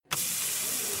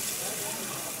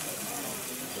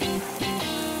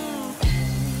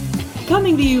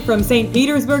Coming to you from St.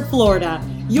 Petersburg, Florida,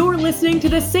 you're listening to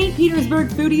the St. Petersburg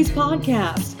Foodies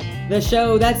Podcast, the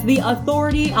show that's the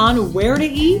authority on where to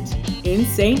eat in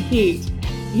St. Pete.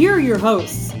 Here are your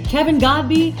hosts, Kevin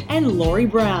Godby and Lori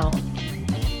Brown.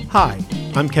 Hi,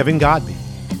 I'm Kevin Godby.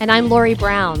 And I'm Lori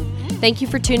Brown. Thank you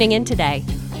for tuning in today.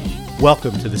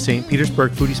 Welcome to the St.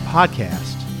 Petersburg Foodies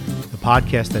Podcast, the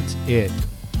podcast that's it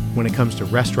when it comes to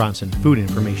restaurants and food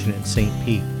information in St.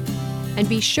 Pete. And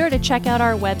be sure to check out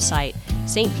our website,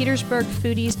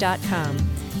 stpetersburgfoodies.com.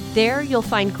 There you'll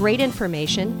find great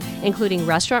information, including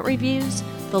restaurant reviews,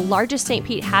 the largest St.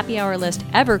 Pete happy hour list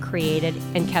ever created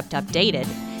and kept updated,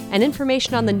 and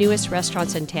information on the newest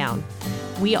restaurants in town.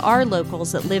 We are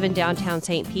locals that live in downtown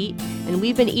St. Pete, and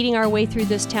we've been eating our way through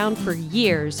this town for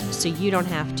years, so you don't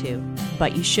have to.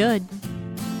 But you should.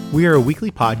 We are a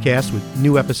weekly podcast with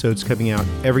new episodes coming out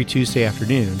every Tuesday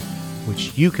afternoon,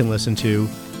 which you can listen to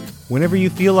whenever you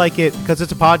feel like it, because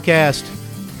it's a podcast.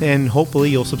 And hopefully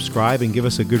you'll subscribe and give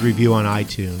us a good review on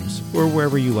iTunes or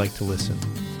wherever you like to listen.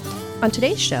 On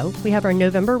today's show, we have our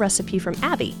November recipe from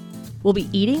Abby. We'll be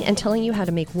eating and telling you how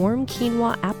to make warm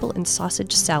quinoa apple and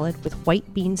sausage salad with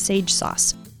white bean sage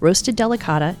sauce, roasted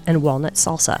delicata, and walnut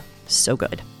salsa. So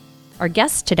good. Our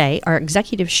guests today are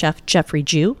Executive Chef Jeffrey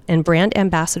Jew and Brand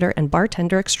Ambassador and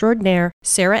Bartender Extraordinaire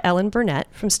Sarah Ellen Burnett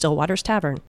from Stillwater's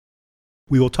Tavern.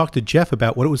 We will talk to Jeff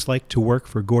about what it was like to work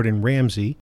for Gordon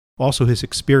Ramsay, also his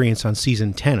experience on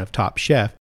Season 10 of Top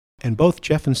Chef, and both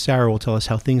Jeff and Sarah will tell us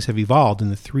how things have evolved in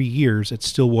the 3 years at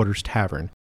Stillwater's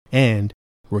Tavern. And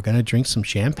we're going to drink some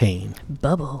champagne.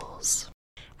 Bubbles.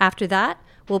 After that,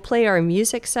 we'll play our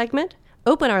music segment,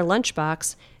 open our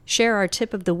lunchbox, share our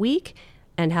tip of the week,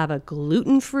 and have a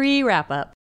gluten-free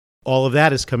wrap-up. All of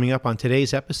that is coming up on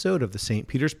today's episode of the St.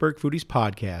 Petersburg Foodies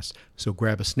Podcast. So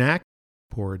grab a snack,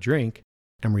 pour a drink,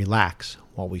 and relax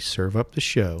while we serve up the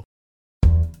show.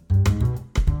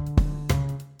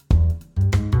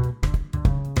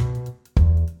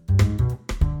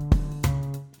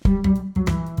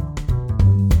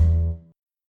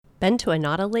 Been to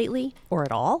Anata lately, or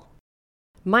at all?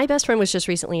 My best friend was just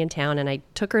recently in town, and I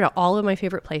took her to all of my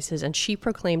favorite places, and she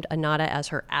proclaimed Anata as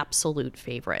her absolute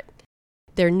favorite.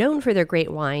 They're known for their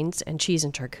great wines and cheese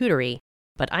and charcuterie,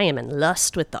 but I am in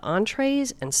lust with the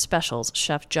entrees and specials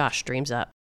Chef Josh dreams up.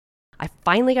 I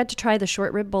finally got to try the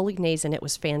short rib bolognese, and it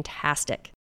was fantastic.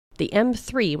 The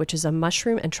M3, which is a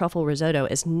mushroom and truffle risotto,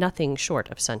 is nothing short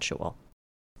of sensual.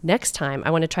 Next time, I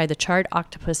want to try the charred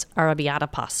octopus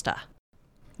arrabbiata pasta.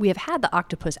 We have had the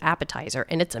octopus appetizer,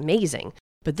 and it's amazing,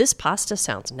 but this pasta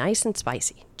sounds nice and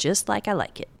spicy, just like I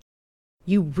like it.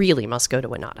 You really must go to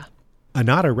Anata.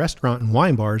 Anata Restaurant and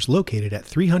Wine Bar is located at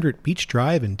 300 Beach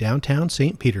Drive in downtown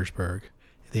St. Petersburg.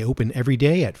 They open every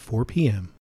day at 4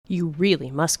 p.m. You really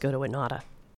must go to Anata.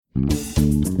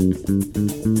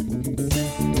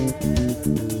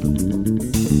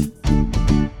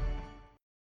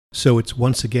 So it's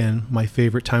once again my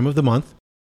favorite time of the month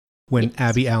when Yes.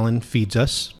 Abby Allen feeds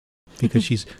us,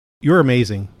 because you're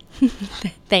amazing.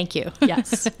 Thank you.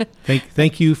 Yes.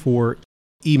 Thank you for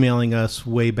emailing us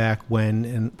way back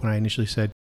when I initially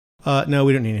said, no,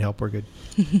 we don't need any help, we're good.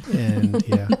 And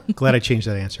yeah, glad I changed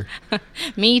that answer.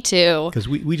 Me too. Because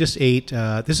we just ate,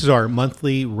 this is our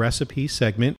monthly recipe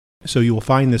segment. So you will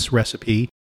find this recipe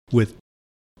with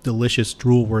delicious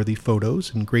drool-worthy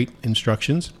photos and great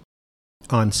instructions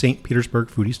on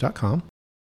stpetersburgfoodies.com.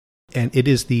 And it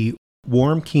is the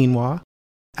warm quinoa,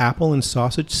 apple and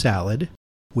sausage salad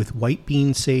with white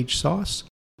bean sage sauce,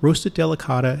 roasted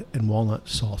delicata, and walnut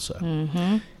salsa.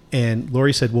 Mm-hmm. And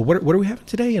Lori said, well, what are we having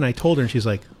today? And I told her, and she's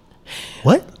like,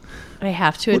 what? I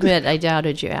have to admit, I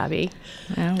doubted you, Abby.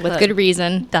 With good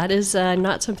reason. That is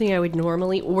not something I would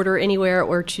normally order anywhere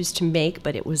or choose to make,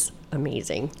 but it was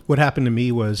amazing. What happened to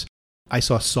me was I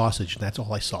saw sausage, and that's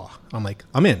all I saw. I'm like,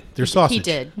 I'm in. There's sausage. He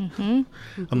did. Mm-hmm.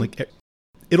 I'm like,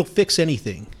 it'll fix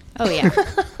anything. Oh, yeah.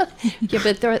 Yeah,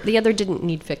 but the other didn't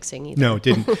need fixing either. No, it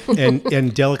didn't.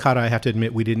 And delicata, I have to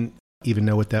admit, we didn't even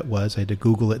know what that was. I had to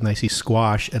Google it, and I see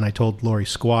squash, and I told Lori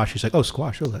squash. She's like, oh,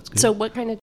 squash. Oh, that's good. So what kind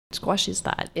of squash is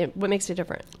that? What makes it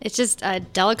different? It's just a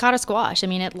delicata squash. I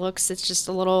mean, it's just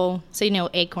a little,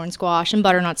 acorn squash and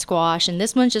butternut squash. And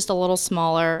this one's just a little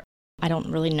smaller. I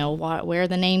don't really know where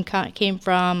the name came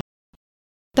from.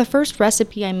 The first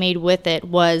recipe I made with it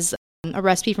was a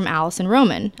recipe from Allison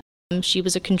Roman. She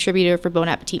was a contributor for Bon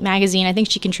Appetit magazine. I think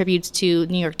she contributes to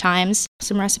New York Times,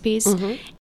 some recipes. Mm-hmm.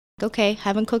 Okay,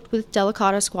 haven't cooked with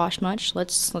delicata squash much.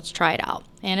 Let's try it out.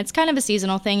 And it's kind of a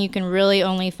seasonal thing. You can really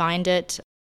only find it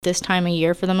this time of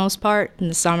year for the most part. In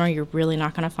the summer, you're really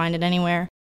not going to find it anywhere.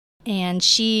 And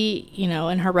she,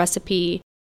 in her recipe,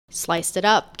 sliced it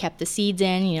up, kept the seeds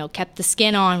in, kept the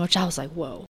skin on, which I was like,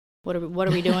 whoa, what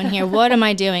are we doing here? What am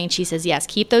I doing? And she says, yes,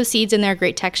 keep those seeds in there,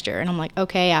 great texture. And I'm like,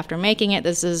 okay, after making it,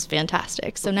 this is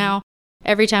fantastic. So now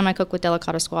every time I cook with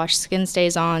delicata squash, skin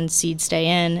stays on, seeds stay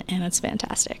in, and it's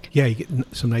fantastic. Yeah, you get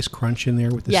some nice crunch in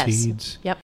there with the seeds.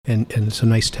 Yep. And some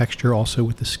nice texture also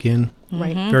with the skin.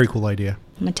 Right. Mm-hmm. Very cool idea.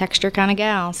 I'm a texture kind of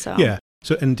gal, so. Yeah.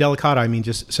 So, and delicata, I mean,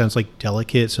 just sounds like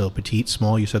delicate. So petite,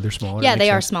 small. You said they're smaller. Yeah, Makes they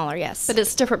are sense. smaller, yes. But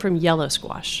it's different from yellow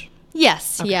squash.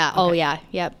 Yes, Okay, yeah. okay. Oh, yeah.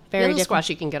 Yep. Very Yellow different. squash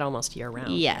you can get almost year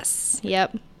round. Yes.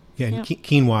 Yep. Yeah, and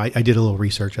quinoa, I did a little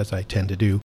research, as I tend to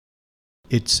do.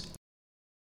 It's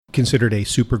considered a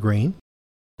super grain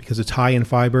because it's high in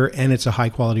fiber and it's a high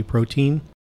quality protein.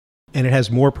 And it has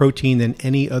more protein than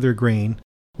any other grain,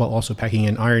 while also packing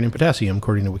in iron and potassium,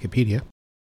 according to Wikipedia.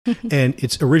 And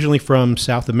it's originally from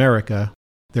South America.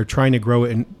 They're trying to grow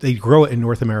it, and they grow it in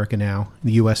North America now, in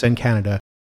the US and Canada,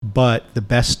 but the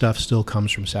best stuff still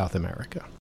comes from South America. I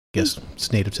guess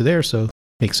it's native to there, so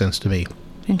makes sense to me.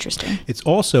 Interesting. It's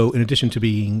also, in addition to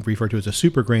being referred to as a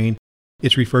super grain,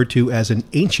 it's referred to as an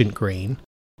ancient grain.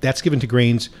 That's given to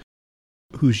grains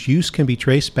whose use can be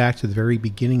traced back to the very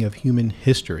beginning of human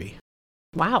history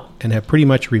Wow. and have pretty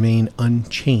much remained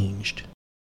unchanged.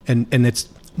 And it's,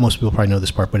 most people probably know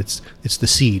this part, but it's the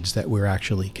seeds that we're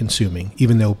actually consuming,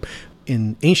 even though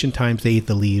in ancient times they ate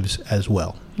the leaves as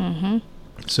well. Mm-hmm.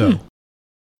 So,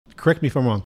 correct me if I'm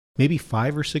wrong, maybe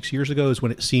 5 or 6 years ago is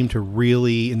when it seemed to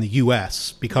really, in the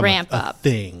U.S., become Ramp a up.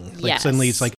 thing. Like Yes. suddenly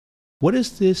it's like, what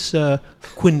is this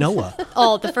quinoa?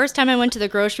 Oh, the first time I went to the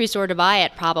grocery store to buy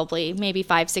it, probably maybe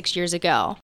 5-6 years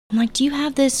ago. I'm like, do you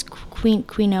have this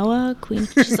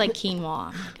quinoa? She's like,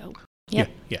 quinoa. I'm like, oh, yep.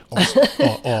 Yeah.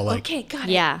 All like. Okay, got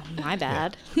it. Yeah, my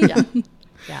bad. Yeah.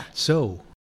 Yeah. So,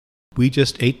 we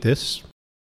just ate this,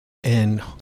 and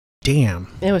damn.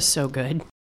 It was so good.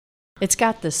 It's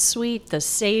got the sweet, the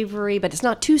savory, but it's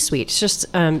not too sweet. It's just,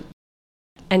 and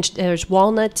there's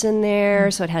walnuts in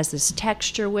there, so it has this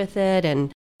texture with it,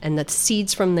 and the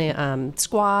seeds from the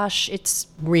squash.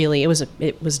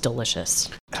 It was delicious.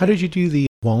 How did you do the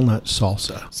walnut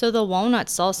salsa? So the walnut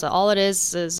salsa, all it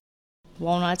is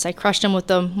walnuts. I crushed them with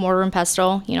the mortar and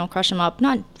pestle, crush them up,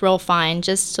 not real fine,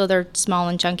 just so they're small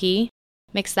and chunky.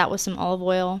 Mix that with some olive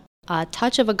oil, a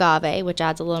touch of agave, which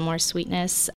adds a little more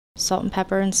sweetness, salt and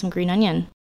pepper, and some green onion.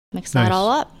 Mix that Nice. all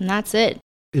up, and that's it.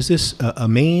 Is this a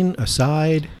main, a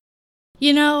side?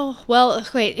 Well,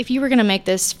 wait, if you were going to make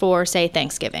this for, say,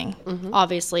 Thanksgiving, Mm-hmm.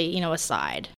 obviously, a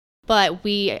side. But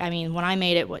when I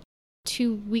made it,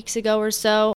 2 weeks ago or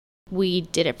so, we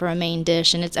did it for a main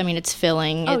dish, and it's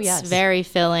filling. Oh, it's yes. very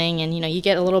filling, and, you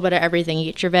get a little bit of everything. You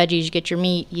get your veggies, you get your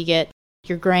meat, you get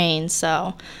your grains.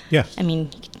 So, Yeah.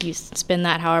 you spin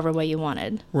that however way you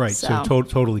wanted. Right. So,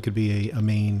 totally could be a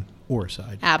main or a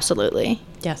side. Absolutely.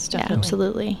 Yes, Yeah, definitely.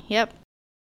 absolutely. Yep.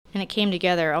 And it came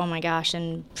together, oh my gosh,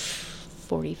 in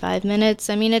 45 minutes.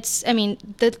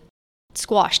 The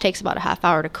squash takes about a half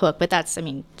hour to cook, but that's, set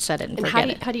it and And forget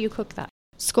it. how do you cook that?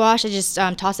 Squash, I just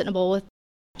toss it in a bowl with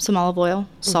some olive oil,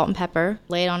 salt and pepper,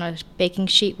 lay it on a baking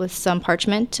sheet with some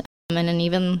parchment, and an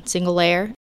even single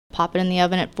layer. Pop it in the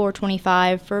oven at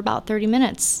 425 for about 30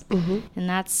 minutes. Mm-hmm. And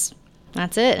that's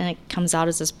it. And it comes out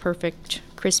as this perfect,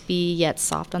 crispy yet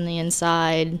soft on the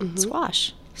inside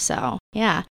squash. So,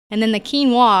 yeah. And then the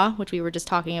quinoa, which we were just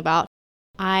talking about,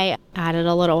 I added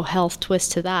a little health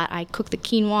twist to that. I cook the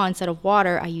quinoa instead of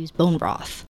water. I use bone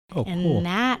broth. Oh, And cool.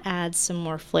 that adds some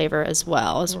more flavor as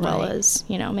well Right. as,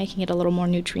 making it a little more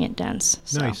nutrient dense.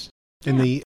 So, Nice. And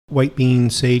the white bean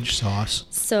sage sauce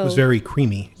So, was very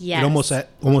creamy. Yes. It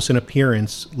almost in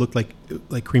appearance looked like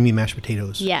creamy mashed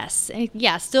potatoes. yes.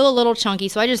 Yeah, still a little chunky.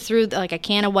 So I just threw like a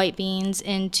can of white beans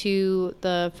into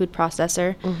the food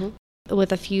processor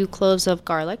with a few cloves of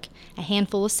garlic, a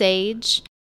handful of sage,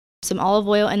 some olive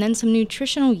oil, and then some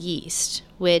nutritional yeast,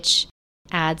 which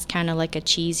adds kind of like a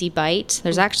cheesy bite.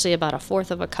 There's actually about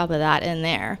 1/4 of a cup of that in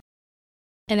there.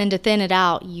 And then to thin it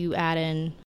out, you add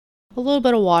in a little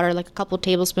bit of water, like a couple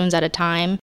tablespoons at a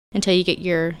time, until you get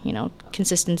your,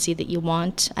 consistency that you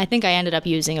want. I think I ended up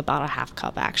using about a half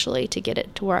cup, actually, to get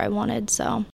it to where I wanted.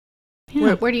 So,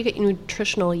 yeah. Where do you get your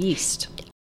nutritional yeast?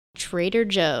 Trader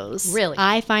Joe's. Really?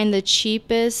 I find the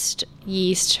cheapest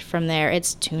yeast from there.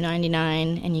 It's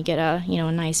 $2.99, and you get a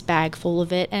nice bag full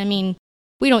of it. And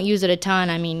we don't use it a ton.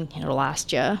 It'll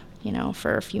last you,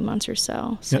 for a few months or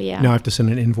so. So yeah. Now I have to send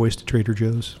an invoice to Trader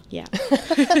Joe's. Yeah.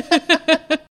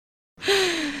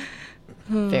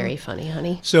 Very funny,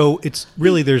 honey. So it's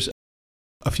really, there's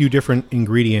a a few different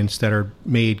ingredients that are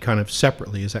made kind of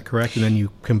separately. Is that correct? And then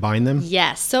you combine them?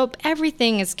 Yes. So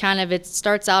everything is it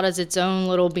starts out as its own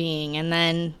little being, and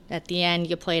then at the end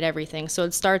you plate everything. So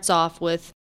it starts off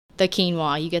with the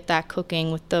quinoa. You get that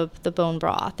cooking with the bone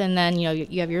broth, and then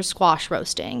you have your squash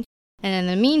roasting. And in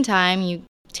the meantime, you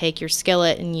take your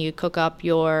skillet and you cook up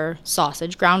your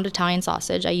sausage, ground Italian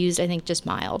sausage. I used, I think, just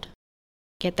mild.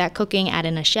 Get that cooking, add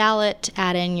in a shallot,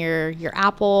 add in your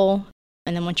apple,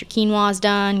 and then once your quinoa is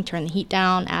done, turn the heat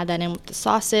down, add that in with the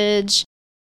sausage,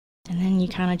 and then you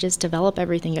kind of just develop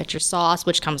everything. You got your sauce,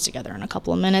 which comes together in a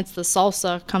couple of minutes. The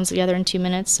salsa comes together in 2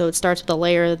 minutes, so it starts with a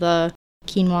layer of the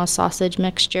quinoa sausage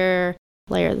mixture,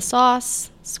 layer of the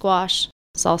sauce, squash,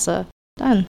 salsa,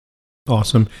 done.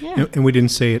 Awesome. Yeah. And we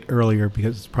didn't say it earlier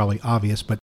because it's probably obvious,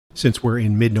 but since we're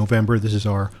in mid-November, this is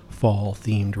our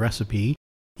fall-themed recipe,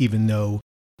 even though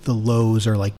the lows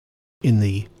are like in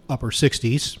the upper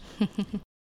 60s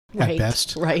at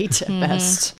best. Right, at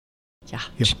best. Yeah.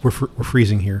 Yeah, we're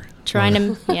freezing here. Trying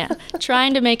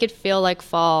to make it feel like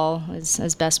fall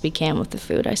as best we can with the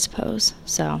food, I suppose.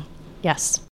 So,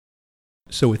 Yes.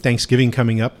 So with Thanksgiving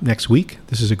coming up next week,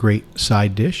 this is a great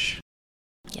side dish.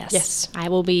 yes. I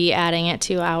will be adding it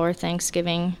to our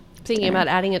Thanksgiving. Thinking dinner. about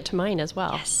adding it to mine as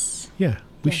well. Yes. Yeah,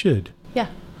 we should. Yeah,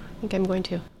 I think I'm going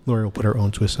to. Lori will put her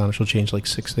own twist on it. She'll change like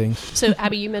 6 things. So,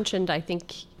 Abby, you mentioned, I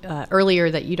think,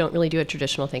 earlier that you don't really do a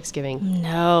traditional Thanksgiving.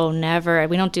 No, never.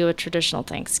 We don't do a traditional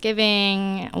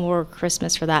Thanksgiving or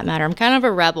Christmas for that matter. I'm kind of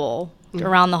a rebel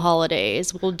around the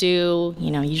holidays. We'll do,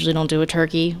 usually don't do a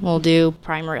turkey. We'll do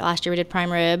prime rib. Last year we did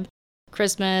prime rib.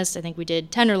 Christmas, I think we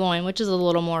did tenderloin, which is a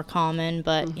little more common.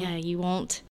 But yeah, you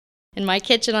won't, in my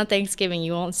kitchen on Thanksgiving,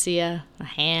 you won't see a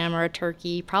ham or a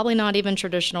turkey. Probably not even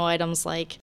traditional items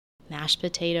like mashed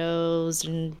potatoes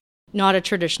and not a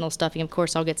traditional stuffing. Of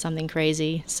course, I'll get something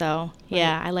crazy. So,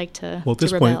 yeah, I like to, Well, at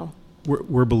this rebel. point,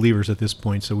 we're believers at this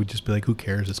point, so we'd just be like, who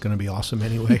cares? It's going to be awesome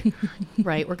anyway.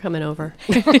 Right, we're coming over.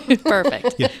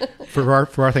 Perfect. Yeah. For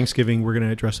our Thanksgiving, we're going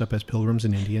to dress up as pilgrims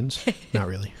and Indians. Not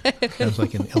really. That was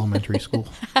like in elementary school.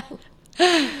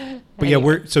 But yeah,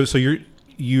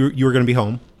 you're going to be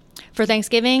home. For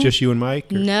Thanksgiving? Just you and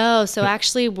Mike? Or? No. So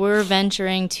actually, we're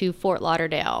venturing to Fort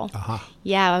Lauderdale. Aha.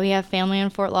 Yeah, we have family in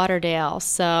Fort Lauderdale.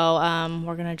 So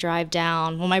we're going to drive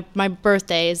down. Well, my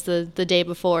birthday is the day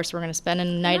before, so we're going to spend a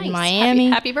night in Nice. Miami.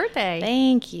 Happy birthday.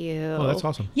 Thank you. Oh, that's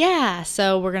awesome. Yeah,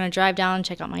 so we're going to drive down and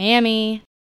check out Miami,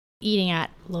 eating at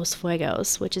Los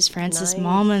Fuegos, which is Francis Nice.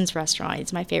 Mallman's restaurant.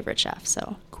 He's my favorite chef,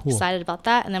 so Cool. excited about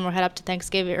that. And then we'll head up to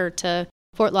Thanksgiving or to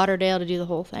Fort Lauderdale to do the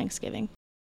whole Thanksgiving.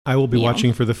 I will be Yeah.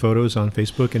 watching for the photos on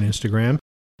Facebook and Instagram.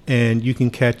 And you can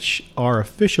catch our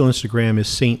official Instagram is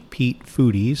St. Pete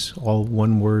Foodies, all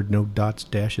one word, no dots,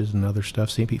 dashes, and other stuff,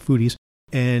 St. Pete Foodies.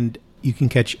 And you can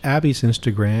catch Abby's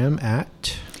Instagram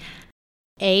at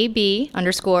AB_MIA.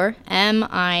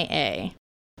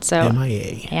 So,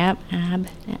 MIA. yep,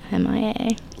 MIA.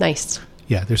 Nice.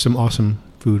 Yeah, there's some awesome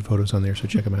food photos on there, so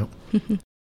check them out. All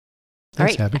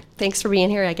Thanks, right. Abby. Thanks for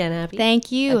being here again, Abby.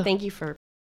 Thank you. And thank you for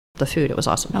the food. It was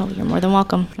awesome. Oh, you're more than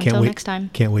welcome. Until wait. next time.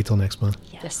 Can't wait till next month.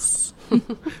 Yes.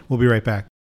 We'll be right back.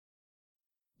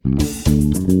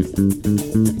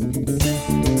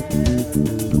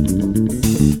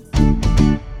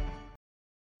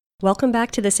 Welcome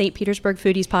back to the St. Petersburg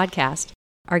Foodies podcast.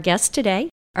 Our guests today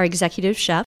are executive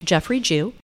chef Jeffrey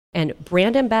Jew and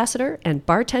brand ambassador and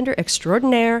bartender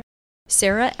extraordinaire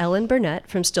Sarah Ellen Burnett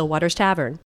from Stillwater's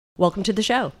Tavern. Welcome to the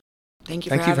show. Thank you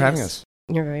for having us.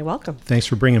 You're very welcome. Thanks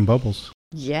for bringing bubbles.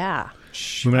 Yeah.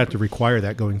 We're going to have to require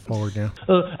that going forward now.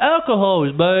 Alcohol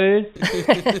is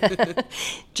bad.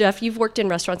 Jeff, you've worked in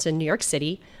restaurants in New York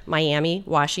City, Miami,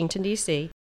 Washington, D.C.,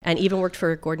 and even worked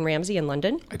for Gordon Ramsay in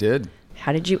London. I did.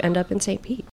 How did you end up in St.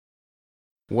 Pete?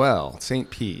 Well, St.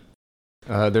 Pete.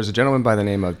 There's a gentleman by the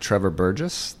name of Trevor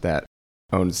Burgess that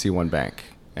owned C1 Bank.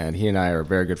 And he and I are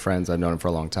very good friends. I've known him for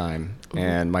a long time. Mm-hmm.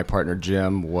 And my partner,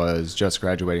 Jim, was just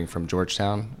graduating from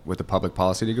Georgetown with a public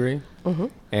policy degree. Mm-hmm.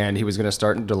 And he was going to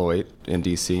start in Deloitte in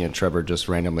D.C. And Trevor just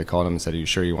randomly called him and said, "Are you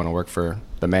sure you want to work for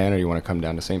the man or you want to come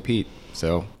down to St. Pete?"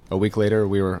 So a week later,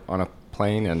 we were on a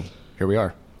plane and here we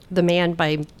are. The man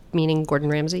by meaning Gordon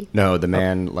Ramsay? No, the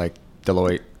man, like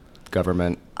Deloitte,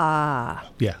 government. Ah.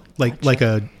 Yeah, like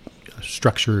a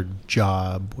structured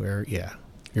job where,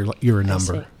 you're a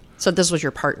number. I see. So this was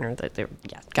your partner that they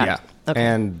got it. Okay.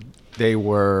 And they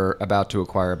were about to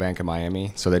acquire a bank in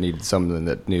Miami, so they needed someone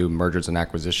that knew mergers and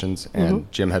acquisitions.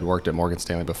 And Jim had worked at Morgan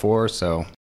Stanley before, so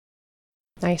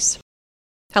Nice.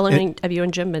 How long have you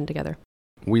and Jim been together?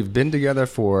 we've been together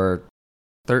for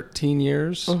 13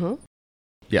 years. Mm-hmm.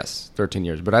 Yes, 13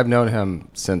 years. But I've known him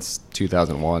since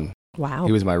 2001. Wow.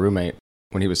 He was my roommate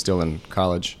when he was still in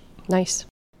college. Nice.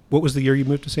 What was the year you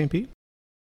moved to St. Pete?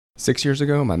 6 years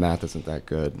ago? My math isn't that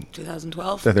good.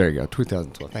 2012. There you go,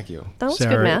 2012. Thank you. That was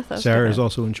good math. That was Sarah good is math.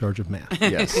 also in charge of math.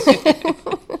 Yes.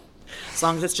 As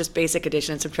long as it's just basic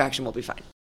addition and subtraction, we'll be fine.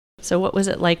 So what was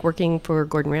it like working for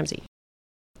Gordon Ramsay?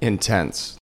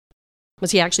 Intense.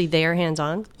 Was he actually there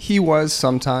hands-on? He was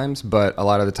sometimes, but a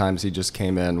lot of the times he just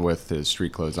came in with his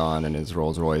street clothes on and his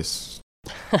Rolls Royce.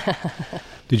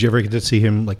 Did you ever get to see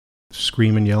him like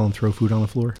scream and yell and throw food on the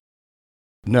floor?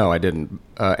 No, I didn't.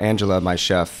 Angela, my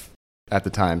chef at the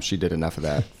time, she did enough of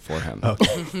that for him. Okay.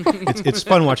 It's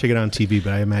fun watching it on TV,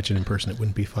 but I imagine in person it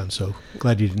wouldn't be fun. So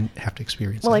glad you didn't have to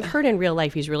experience Well, that. I've heard in real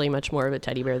life he's really much more of a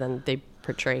teddy bear than they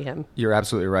portray him. You're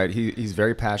absolutely right. He's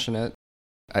very passionate.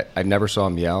 I never saw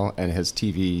him yell, and his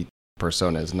TV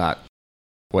persona is not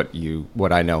what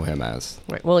I know him as.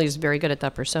 Right. Well, he's very good at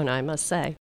that persona, I must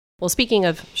say. Well, speaking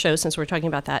of shows, since we're talking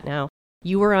about that now,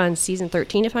 you were on season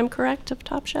 13, if I'm correct, of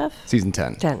Top Chef? Season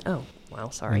 10. 10. Oh, wow,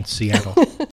 sorry. In Seattle.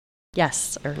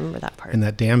 Yes, I remember that part. And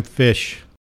that damn fish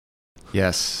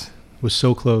Yes, was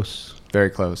so close. very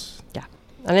close. Yeah.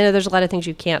 And I know there's a lot of things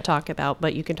you can't talk about,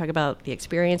 but you can talk about the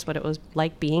experience, what it was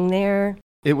like being there.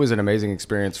 It was an amazing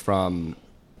experience from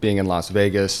being in Las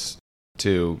Vegas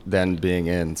to then being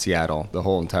in Seattle the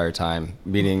whole entire time,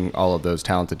 meeting all of those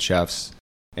talented chefs,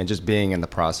 and just being in the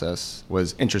process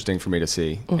was interesting for me to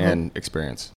see and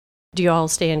experience. Do you all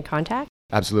stay in contact?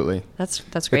 Absolutely.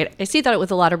 That's great. I see that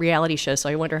with a lot of reality shows, so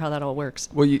I wonder how that all works.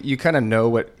 Well, you kind of know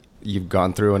what you've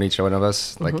gone through on each one of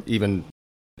us, like even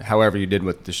however you did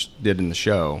with did in the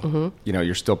show, you know,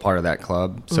 you're still part of that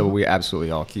club. So we absolutely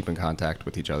all keep in contact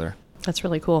with each other. That's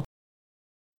really cool.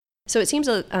 So it seems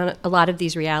a lot of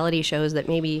these reality shows that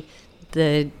maybe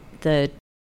the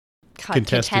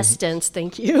contestants,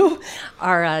 thank you,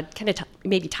 are kind of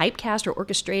maybe typecast or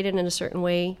orchestrated in a certain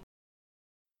way.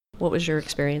 What was your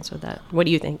experience with that? What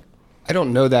do you think? I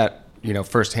don't know that, you know,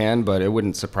 firsthand, but it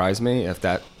wouldn't surprise me if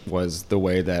that was the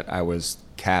way that I was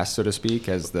cast, so to speak,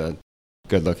 as the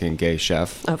good-looking gay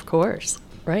chef. Of course,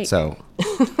 right. So,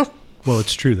 Well,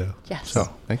 it's true, though. Yes. so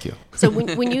thank you. So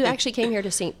when you actually came here to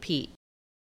St. Pete,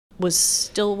 was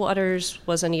Stillwaters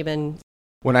wasn't even...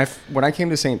 When I came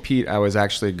to St. Pete, I was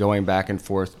actually going back and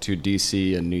forth to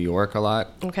D.C. and New York a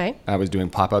lot. Okay. I was doing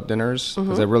pop-up dinners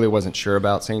because I really wasn't sure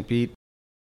about St. Pete.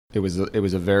 It was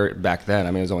a very, back then,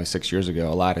 I mean, it was only 6 years ago.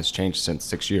 A lot has changed since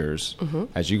 6 years,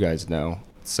 as you guys know.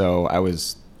 So I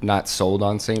was not sold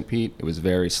on St. Pete. It was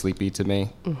very sleepy to me.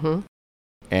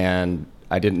 And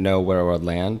I didn't know where I would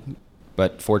land.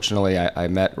 But fortunately, I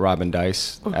met Robin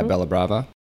Dice at Bella Brava.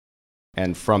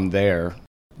 And from there,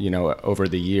 you know, over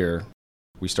the year,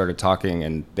 we started talking,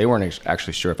 and they weren't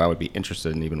actually sure if I would be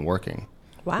interested in even working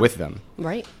with them.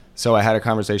 Right. So I had a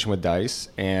conversation with Dice,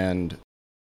 and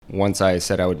once I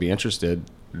said I would be interested,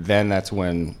 then that's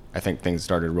when I think things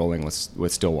started rolling with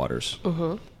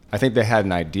Stillwaters. I think they had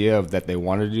an idea of that they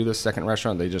wanted to do this second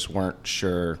restaurant. They just weren't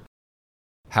sure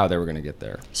how they were going to get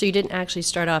there. So you didn't actually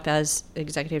start off as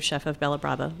executive chef of Bella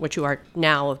Brava, which you are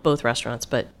now of both restaurants,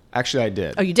 but... Actually, I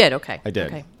did. Oh, you did? Okay. I did.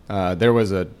 Okay. There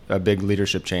was a big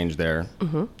leadership change there.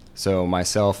 So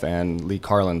myself and Lee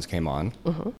Carlins came on,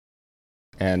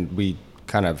 and we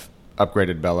kind of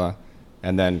upgraded Bella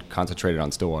and then concentrated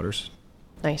on Stillwaters.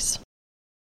 Nice.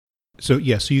 So,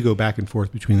 so you go back and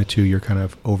forth between the two. You're kind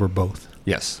of over both.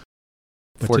 Yes.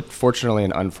 What's it- Fortunately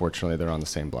and unfortunately, they're on the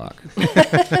same block.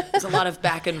 There's a lot of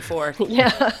back and forth. Yeah.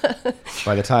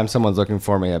 By the time someone's looking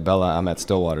for me at Bella, I'm at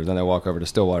Stillwaters. Then I walk over to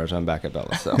Stillwaters, I'm back at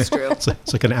Bella. So It's true. It's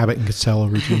like an Abbott and Costello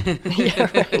routine. Yeah,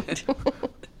 right.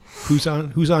 Who's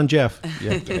on Jeff?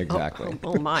 yeah, exactly.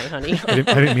 Oh my, honey. I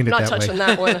didn't mean it Not that touching way.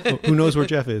 that one. Oh, who knows where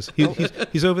Jeff is?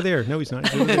 He's over there. No, he's not.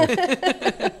 He's over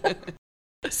there.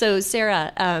 So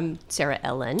Sarah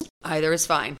Ellen, Either is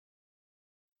fine.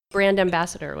 brand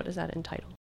ambassador, what does that entitle?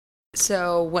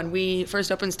 So when we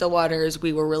first opened Stillwaters,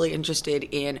 we were really interested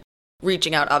in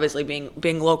reaching out, obviously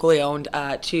being locally owned,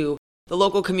 to the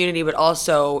local community, but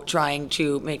also trying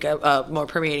to make a more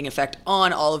permeating effect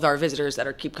on all of our visitors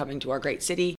that keep coming to our great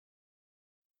city.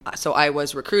 So I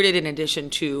was recruited, in addition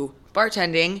to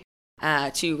bartending,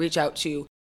 to reach out to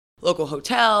local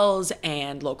hotels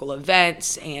and local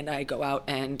events, and I go out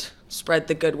and spread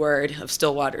the good word of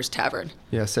Stillwaters Tavern.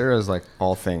 Yeah, Sarah's like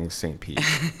all things St. Pete.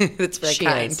 That's very She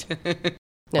kind. is.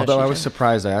 No, Although she I was did.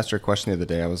 surprised, I asked her a question the other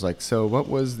day. I was like, so what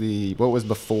was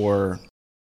before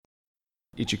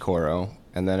Ichikoro?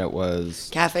 And then it was...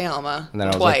 Cafe Alma. And then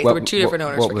I was Twice. like, There were two different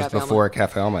owners what for was Cafe before Alma.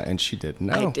 Cafe Alma? And she didn't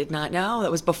know. I did not know.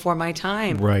 That was before my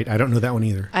time. Right. I don't know that one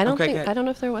either. I don't Okay, good. I don't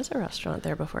know if there was a restaurant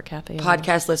there before Cafe Alma.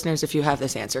 Podcast listeners, if you have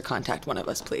this answer, contact one of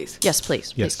us, please. Yes,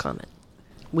 please. Yes. Please comment.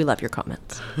 We love your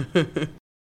comments.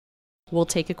 We'll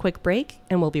take a quick break,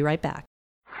 and we'll be right back.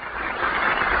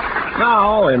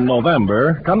 Now, in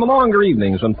November, come the longer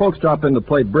evenings when folks drop in to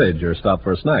play bridge or stop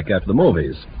for a snack after the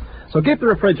movies. So keep the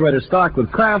refrigerator stocked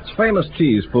with Kraft's famous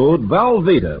cheese food,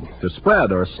 Velveeta, to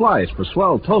spread or slice for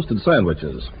swell toasted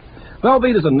sandwiches.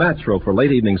 Velveeta's a natural for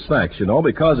late evening snacks,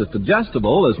 because it's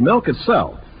digestible as milk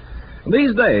itself. And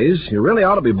these days, you really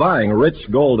ought to be buying rich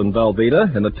golden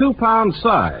Velveeta in the 2-pound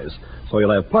size, so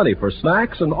you'll have plenty for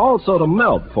snacks and also to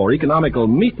melt for economical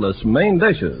meatless main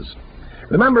dishes.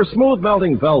 Remember, smooth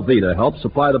melting Velveeta helps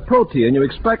supply the protein you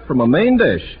expect from a main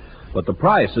dish, but the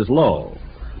price is low.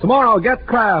 Tomorrow, get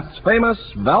Kraft's famous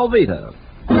Velveeta.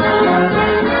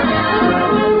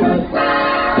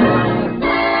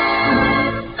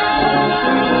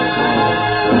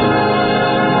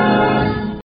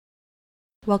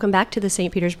 Welcome back to the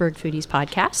St. Petersburg Foodies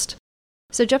podcast.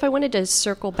 So, Jeff, I wanted to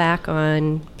circle back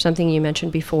on something you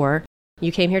mentioned before.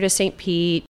 You came here to St.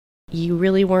 Pete. You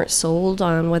really weren't sold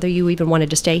on whether you even wanted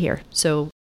to stay here. So,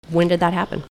 when did that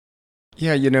happen?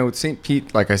 Yeah, St.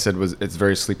 Pete, like I said, it's a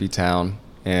very sleepy town.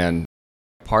 And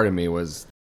part of me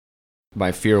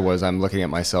my fear was I'm looking at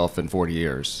myself in 40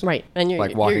 years. Right. And you're,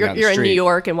 like walking down the you're in street. New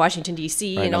York and Washington,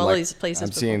 D.C. Right, and all these places.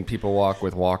 I'm seeing people walk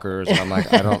with walkers, and I'm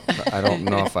like, I don't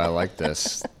know if I like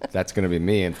this. That's going to be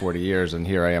me in 40 years, and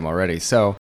here I am already.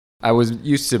 So I was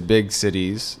used to big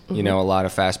cities, a lot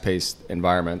of fast-paced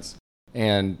environments.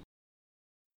 And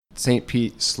St.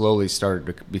 Pete slowly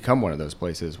started to become one of those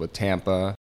places with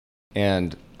Tampa.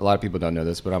 And a lot of people don't know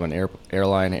this, but I'm an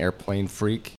airplane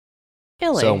freak.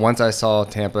 Really? So once I saw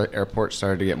Tampa Airport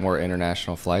started to get more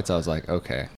international flights, I was like,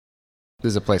 okay,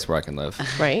 this is a place where I can live.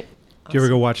 Right. Do you ever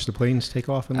go watch the planes take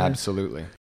off in there? Absolutely.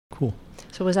 Cool.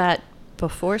 So was that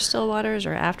before Stillwaters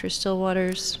or after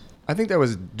Stillwaters? I think that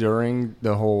was during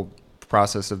the whole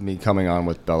process of me coming on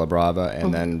with Bella Brava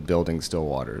and then building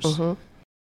Stillwaters.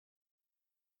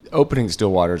 Opening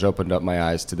Stillwaters opened up my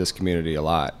eyes to this community a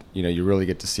lot. You really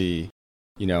get to see,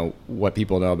 what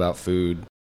people know about food,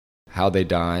 how they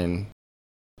dine,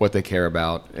 what they care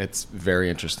about. It's very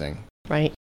interesting.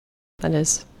 Right. That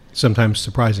is. Sometimes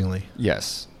surprisingly.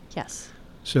 Yes. Yes.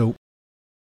 So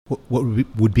what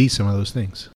would be some of those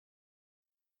things?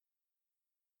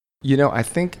 I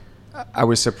think I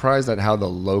was surprised at how the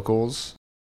locals,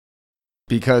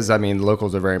 because,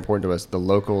 locals are very important to us, the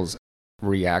locals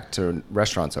react to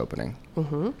restaurants opening.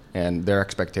 And their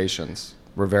expectations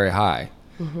were very high.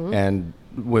 And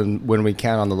when we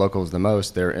count on the locals the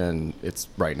most, it's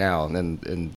right now, and then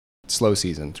in slow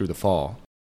season through the fall.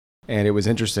 And it was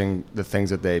interesting, the things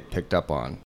that they picked up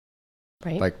on.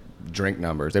 Right. Like drink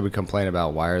numbers. They would complain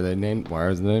about why is the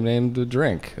name named a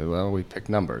drink? Well, we picked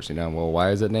numbers, well, why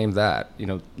is it named that?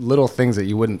 Little things that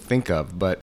you wouldn't think of,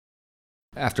 but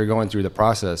after going through the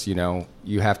process,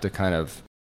 you have to kind of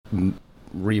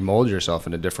remold yourself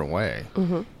in a different way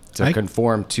to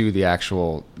conform to the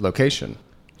actual location.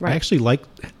 Right. I actually like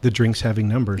the drinks having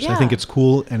numbers. Yeah. I think it's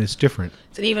cool and it's different.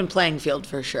 It's an even playing field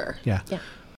for sure. Yeah.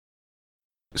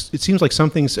 It seems like some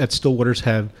things at Stillwaters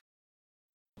have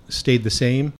stayed the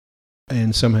same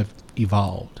and some have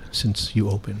evolved since you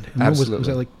opened. And Absolutely. Was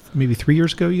that like maybe 3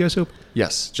 years ago you guys opened?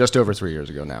 Yes, just over 3 years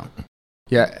ago now.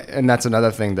 Yeah, and that's another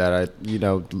thing that I,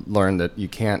 learned, that you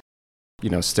can't,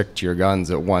 stick to your guns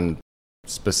at one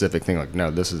specific thing. Like,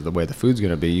 no, this is the way the food's going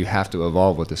to be. You have to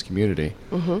evolve with this community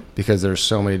because there's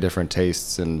so many different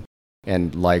tastes and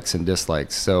likes and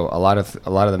dislikes. So a lot of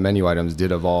the menu items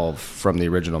did evolve from the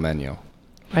original menu.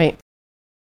 Right.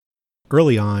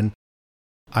 Early on,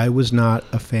 I was not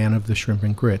a fan of the shrimp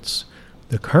and grits.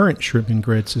 The current shrimp and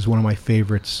grits is one of my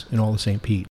favorites in all of St.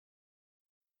 Pete.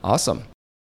 Awesome.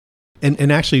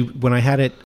 And actually, when I had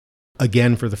it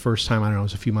again for the first time, I don't know, it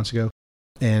was a few months ago,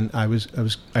 and I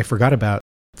forgot about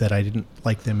that I didn't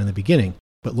like them in the beginning,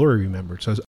 but Lori remembered. So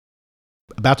I was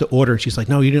about to order, and she's like,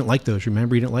 "No, you didn't like those.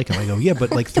 Remember, you didn't like them." I go, "Yeah, but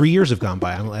like 3 years have gone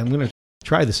by. I'm going to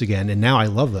try this again," and now I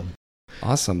love them.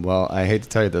 Awesome. Well, I hate to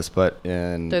tell you this, but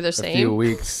in They're the a same? few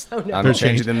weeks, Oh, no. I'm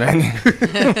changing the menu.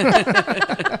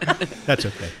 That's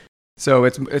okay. So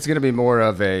it's going to be more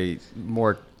of a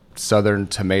more southern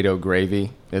tomato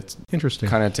gravy. It's Interesting.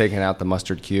 kind of taking out the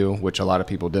mustard Q, which a lot of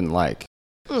people didn't like.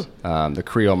 The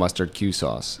Creole mustard Q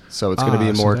sauce. So it's going to be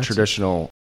a so more that's traditional,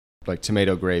 like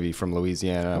tomato gravy from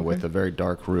Louisiana with a very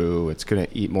dark roux. It's going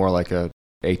to eat more like a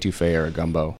etouffee or a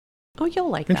gumbo. Oh, you'll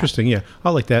like Interesting, yeah.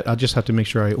 I'll like that. I'll just have to make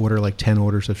sure I order like 10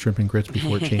 orders of shrimp and grits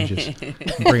before it changes.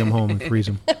 And bring them home and freeze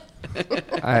them.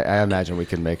 I imagine we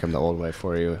can make them the old way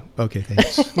for you. Okay,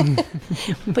 thanks. that.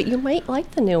 But you might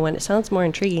like the new one. It sounds more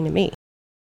intriguing to me.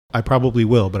 I probably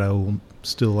will, but I will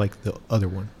still like the other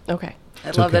one. Okay. I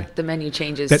It's love okay. that the menu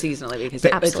changes That- seasonally because it's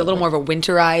a Absolutely. little more of a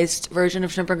winterized version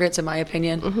of shrimp and grits, in my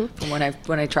opinion, from when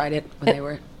I tried it when they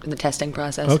were in the testing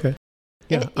process. Okay.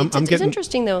 Yeah, And it's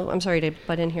interesting, though. I'm sorry to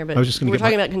butt in here, but I was just gonna we're get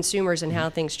talking my- about consumers and how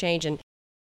things change. And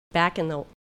back in the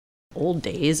old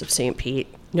days of St.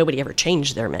 Pete, nobody ever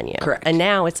changed their menu. Correct. And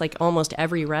now it's like almost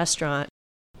every restaurant,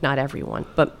 not everyone,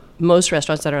 but most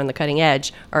restaurants that are on the cutting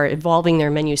edge are evolving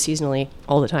their menu seasonally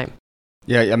all the time.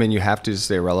 Yeah, I mean, you have to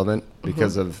stay relevant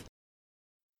because of,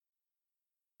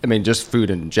 I mean, just food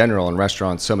in general and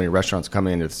restaurants, so many restaurants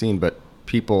coming into the scene, but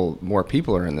more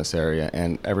people are in this area,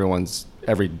 and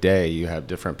every day you have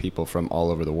different people from all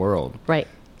over the world. Right.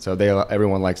 So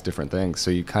everyone likes different things.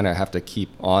 So you kind of have to keep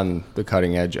on the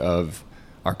cutting edge of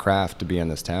our craft to be in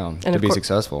this town, And to of be cour-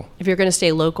 successful. If you're going to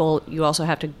stay local, you also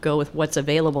have to go with what's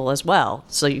available as well.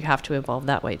 So you have to evolve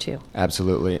that way too.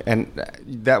 Absolutely. And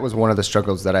that was one of the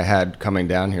struggles that I had coming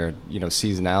down here. You know,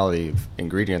 seasonality of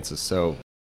ingredients is so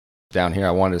down here.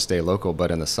 I wanted to stay local,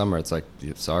 but in the summer, it's like,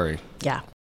 sorry, Yeah.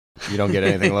 you don't get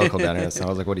anything local down here. So I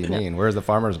was like, what do you mean? Where's the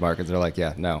farmers markets? They're like,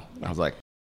 yeah, no. I was like,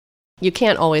 You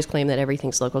can't always claim that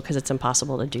everything's local because it's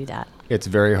impossible to do that. it's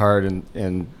very hard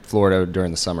in Florida during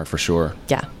the summer for sure.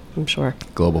 Yeah, I'm sure.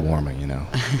 Global warming, you know.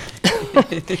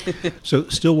 So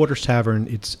Stillwater's Tavern,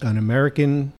 it's an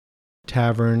American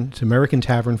tavern. It's American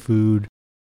tavern food.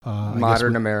 I guess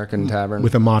Modern American tavern.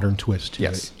 with a modern twist to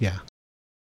Yes. it. Yeah.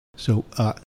 So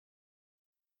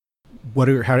what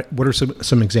are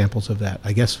some examples of that?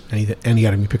 I guess any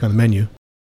item you pick on the menu.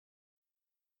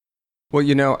 Well,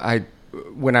 you know,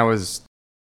 when I was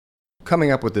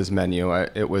coming up with this menu,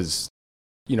 it was,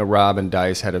 you know, Rob and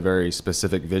Dice had a very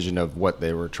specific vision of what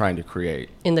they were trying to create.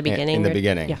 In the beginning? In the right?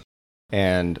 beginning. Yeah.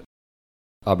 And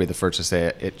I'll be the first to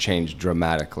say it changed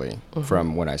dramatically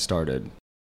from when I started.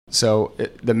 So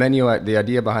the menu, the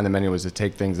idea behind the menu was to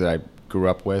take things that I grew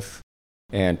up with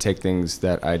and take things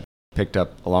that I picked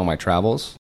up along my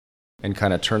travels and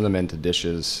kind of turn them into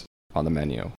dishes on the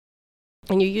menu.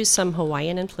 And you use some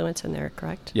Hawaiian influence in there,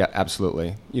 correct? Yeah,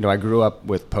 absolutely. You know, I grew up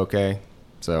with poke,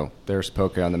 so there's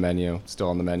poke on the menu, still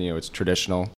on the menu. It's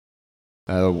traditional.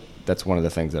 That's one of the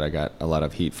things that I got a lot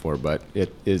of heat for, but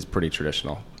it is pretty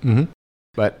traditional. Mm-hmm.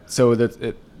 But so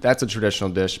that's a traditional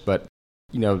dish, but,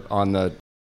 you know, on the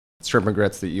shrimp and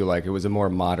grits that you like, it was a more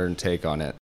modern take on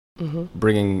it,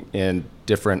 bringing in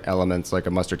different elements like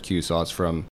a mustard Q sauce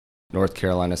from North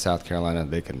Carolina, South Carolina.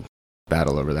 They can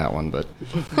battle over that one, but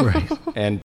Right.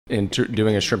 and in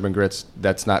doing a shrimp and grits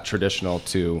that's not traditional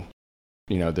to,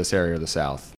 you know, this area of the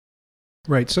South.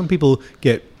 Right. Some people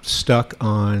get stuck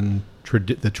on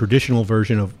the traditional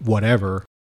version of whatever,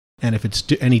 and if it's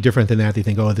any different than that, they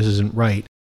think, "Oh, this isn't right."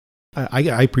 I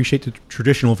appreciate the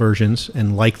traditional versions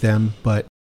and like them, but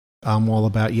I'm all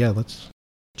about let's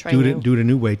Try do new. it a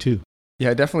new way too. Yeah,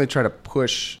 I definitely try to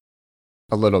push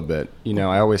a little bit. You know,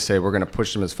 I always say we're going to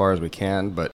push them as far as we can,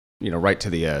 but, you know, right to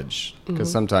the edge,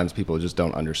 because sometimes people just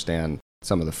don't understand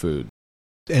some of the food.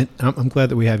 And I'm glad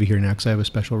that we have you here now because I have a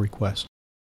special request.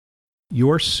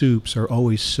 Your soups are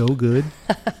always so good.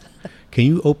 Can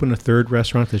you open a third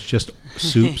restaurant that's just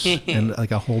soups and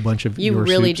like a whole bunch of You your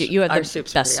really soups? do. You have Our the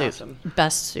soups are best pretty soups. awesome.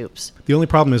 Best soups. The only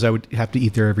problem is I would have to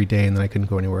eat there every day and then I couldn't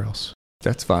go anywhere else.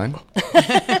 That's fine.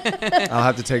 I'll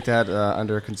have to take that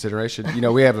under consideration. You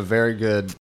know, we have a very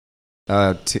good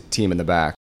team in the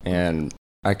back, and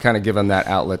I kind of give them that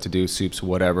outlet to do soups,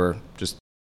 whatever.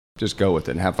 Just go with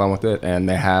it and have fun with it, and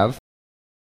they have.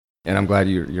 And I'm glad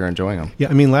you're enjoying them. Yeah,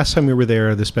 I mean, last time we were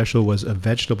there, the special was a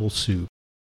vegetable soup.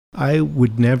 I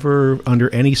would never, under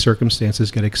any circumstances,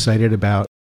 get excited about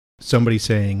somebody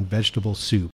saying vegetable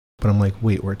soup. But I'm like,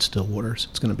 wait, we're at Stillwater's.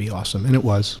 It's going to be awesome. And it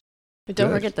was. But don't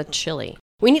Good. forget the chili.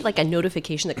 We need like a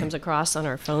notification that comes across on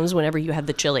our phones whenever you have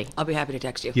the chili. I'll be happy to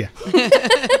text you. Yeah.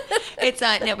 It's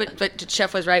no, but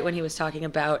Chef was right when he was talking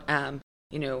about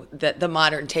you know, the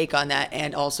modern take on that,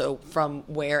 and also from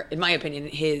where, in my opinion,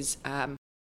 his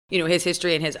you know, his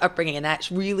history and his upbringing, and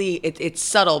that's really it's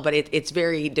subtle, but it's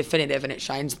very definitive, and it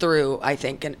shines through, I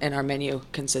think, in our menu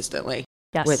consistently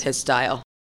Yes. with his style.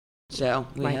 So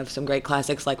we Right. have some great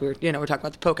classics, like we're talking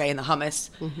about the poke and the hummus,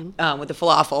 with the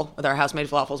falafel, with our house-made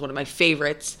falafel is one of my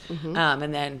favorites,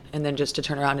 and then just to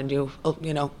turn around and do,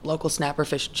 you know, local snapper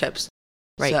fish and chips.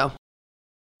 Right. So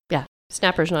Yeah.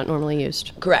 Snapper's not normally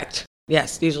used. correct.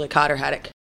 Yes, usually cod or haddock,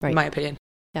 Right. in my opinion.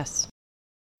 Yes.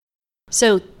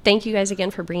 So thank you guys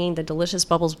again for bringing the delicious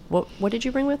bubbles. What did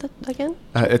you bring with it again?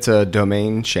 It's a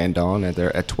Domaine Chandon at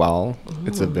their Etoile.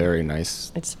 It's a very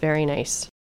nice It's very nice.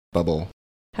 bubble.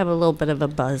 Have a little bit of a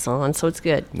buzz on, so it's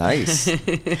good. Nice.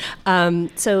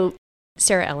 So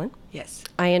Sarah Ellen, Yes.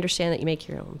 I understand that you make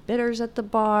your own bitters at the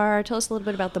bar. Tell us a little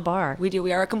bit about the bar. We do.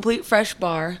 We are a complete fresh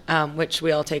bar, which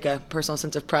we all take a personal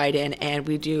sense of pride in, and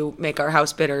we do make our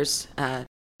house bitters,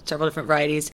 several different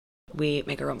varieties. We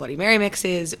make our own Bloody Mary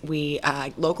mixes. We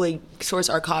locally source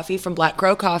our coffee from Black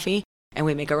Crow Coffee, and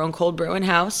we make our own cold brew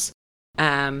in-house.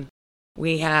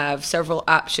 We have several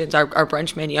options. Our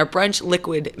brunch menu, our brunch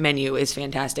liquid menu is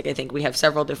fantastic. I think we have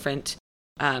several different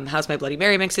House My Bloody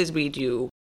Mary mixes. We do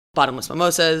bottomless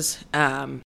mimosas.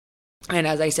 And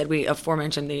as I said, we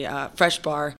aforementioned the fresh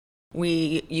bar.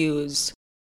 We use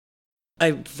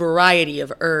a variety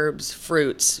of herbs,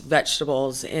 fruits,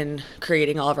 vegetables in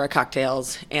creating all of our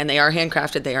cocktails, and they are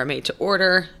handcrafted. They are made to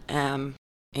order, and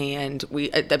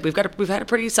we've had a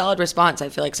pretty solid response. I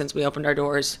feel like since we opened our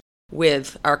doors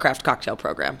with our craft cocktail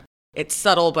program, it's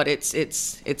subtle, but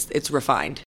it's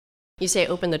refined. You say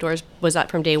open the doors. Was that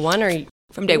from day one, or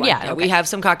From day one. Yeah, Yeah, okay. we have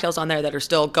some cocktails on there that are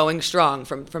still going strong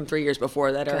from 3 years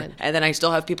before that are, Good. and then I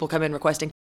still have people come in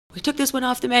requesting, we took this one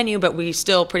off the menu, but we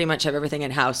still pretty much have everything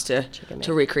in house to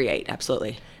recreate.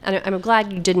 Absolutely. And I'm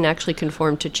glad you didn't actually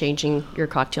conform to changing your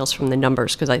cocktails from the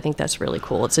numbers, because I think that's really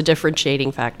cool. It's a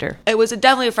differentiating factor. It was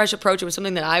definitely a fresh approach. It was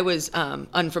something that I was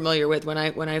unfamiliar with when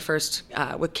I first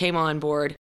came on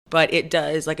board. But it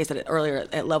does, like I said earlier,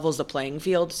 it levels the playing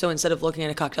field. So instead of looking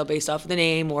at a cocktail based off of the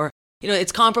name, or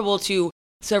it's comparable to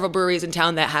several breweries in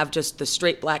town that have just the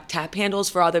straight black tap handles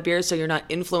for all their beers, so you're not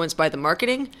influenced by the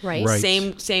marketing. Right. Right.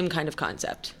 Same kind of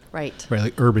concept. Right. Right,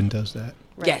 like Urban does that.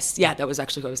 Right. Yes, yeah, that was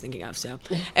actually what I was thinking of. So,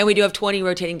 and we do have 20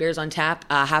 rotating beers on tap.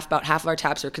 About half of our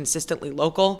taps are consistently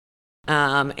local,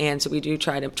 and so we do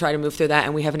try to move through that.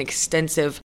 And we have an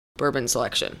extensive bourbon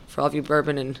selection for all of you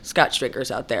bourbon and Scotch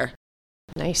drinkers out there.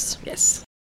 Nice. Yes.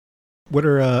 What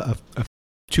are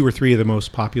two or three of the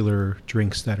most popular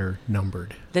drinks that are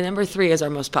numbered? The number 3 is our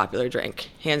most popular drink,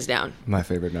 hands down, My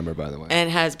favorite number, by the way. and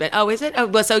has been. Oh, is it? Oh,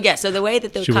 well, so yes. So the way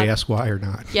that the Should we ask why or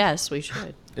not? Yes, we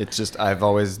should. It's just, I've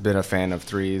always been a fan of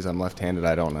threes. I'm left-handed.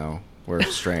 I don't know. We're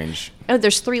strange. Oh,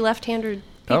 there's 3 left-handed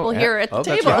people Oh, yeah. here at the Oh,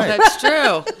 that's table. right. That's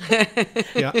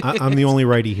true. Yeah, I'm the only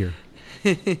righty here.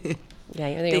 Yeah,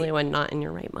 you're the only one not in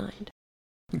your right mind.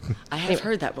 I have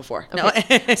heard that before.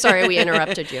 Okay. No. Sorry, we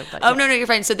interrupted you. But Oh, no, you're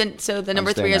fine. So the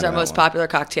number 3 staying is out our of that most one. popular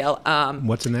cocktail.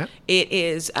 What's in that? It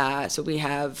is, so we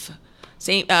have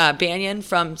Banyan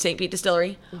from St. Pete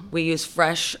Distillery. We use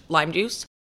fresh lime juice,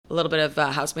 a little bit of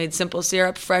house-made simple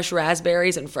syrup, fresh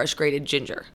raspberries, and fresh grated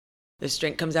ginger. This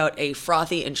drink comes out a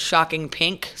frothy and shocking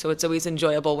pink, so it's always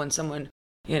enjoyable when someone,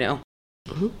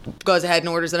 goes ahead and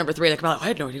orders the number 3. They come out, I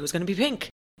had no idea it was going to be pink.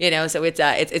 So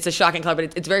it's a shocking color,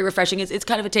 but it's very refreshing. It's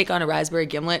kind of a take on a raspberry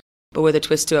gimlet, but with a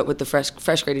twist to it with the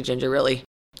fresh grated ginger. Really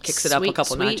kicks it up a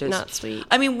couple sweet, notches. Not sweet.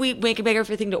 I mean, we make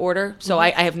everything to order, so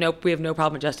we have no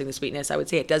problem adjusting the sweetness. I would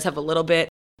say it does have a little bit,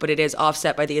 but it is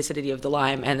offset by the acidity of the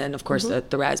lime, and then of course the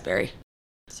raspberry.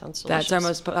 Sounds delicious. That's our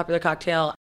most popular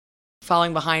cocktail.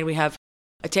 Following behind, we have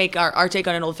our take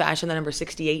on an old fashioned. The number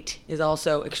 68 is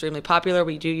also extremely popular.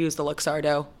 We do use the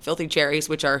Luxardo Filthy Cherries,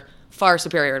 which are far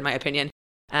superior in my opinion.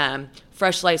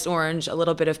 Fresh sliced orange, a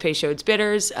little bit of Peychaud's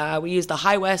bitters. We use the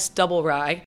High West Double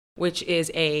Rye, which is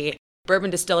a bourbon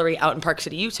distillery out in Park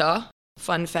City, Utah.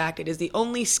 Fun fact, it is the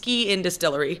only ski-in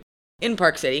distillery in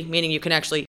Park City, meaning you can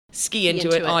actually ski into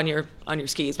it on your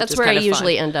skis. That's which is where I kind of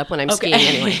usually fun. end up when I'm Okay. skiing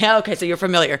anyway. Yeah, okay, so you're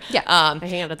familiar. Yeah, I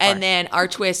hang out at the bar. And then our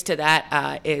twist to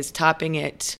that is topping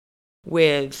it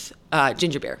with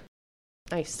ginger beer.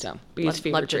 Nice. So we use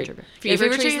Fever love Tree. ginger beer. Yeah,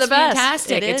 Fever Tree's is the best.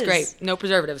 fantastic. It It's is. great. No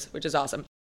preservatives, which is awesome.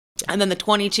 And then the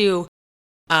 22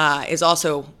 is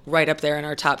also right up there in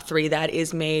our top 3. That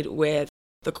is made with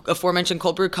the aforementioned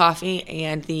cold brew coffee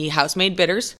and the house-made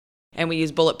bitters. And we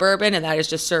use Bullet Bourbon, and that is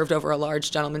just served over a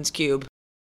large gentleman's cube.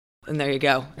 And there you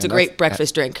go. It's a And great that's-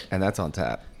 breakfast drink. And that's on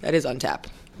tap. That is on tap.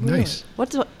 Nice.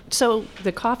 So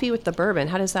the coffee with the bourbon,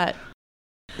 how does that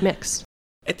mix?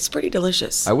 It's pretty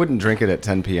delicious. I wouldn't drink it at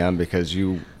 10 p.m. because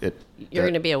You're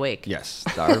going to be awake. Yes,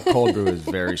 our cold brew is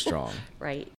very strong.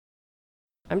 Right.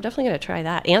 I'm definitely going to try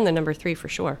that, and the number 3 for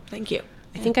sure. Thank you.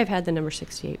 I think I've had the number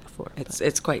 68 before.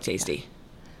 It's quite tasty.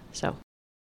 So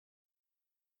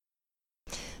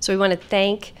we want to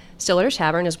thank Stiller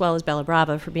Tavern as well as Bella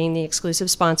Brava for being the exclusive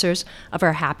sponsors of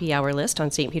our happy hour list on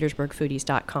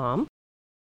stpetersburgfoodies.com.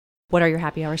 What are your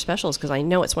happy hour specials? Because I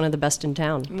know it's one of the best in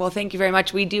town. Well, thank you very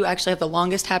much. We do actually have the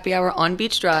longest happy hour on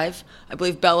Beach Drive. I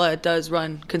believe Bella does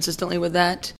run consistently with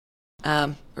that,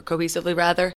 or cohesively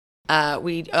rather.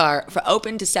 We are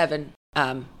open to 7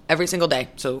 every single day.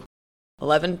 So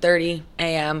 11:30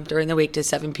 a.m. during the week to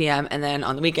 7 p.m. and then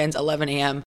on the weekends 11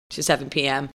 a.m. to 7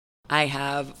 p.m. I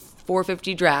have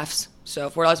 $4.50 drafts, so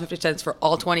 $4.50 for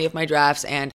all 20 of my drafts,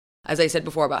 and As I said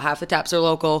before, about half the taps are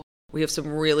local. We have some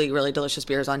really, really delicious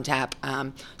beers on tap.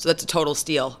 So that's a total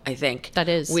steal, I think. That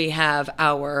is. We have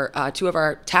our 2 of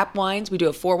our tap wines. We do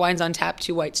have 4 wines on tap,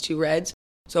 2 whites, 2 reds.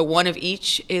 So 1 of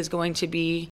each is going to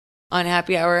be on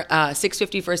happy hour.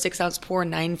 $6.50 for a 6-ounce pour,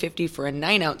 $9.50 for a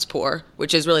 9-ounce pour,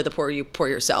 which is really the pour you pour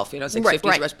yourself. $6.50 Right. is the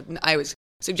rest, but I always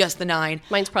suggest the 9.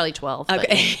 Mine's probably 12. but-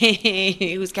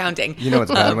 Okay, who's counting? You know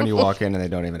it's bad when you walk in and they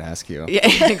don't even ask you. Yeah,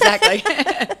 exactly.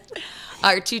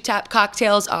 Our 2 tap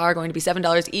cocktails are going to be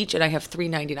 $7 each, and I have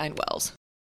 $3.99 wells.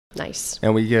 Nice.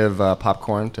 And we give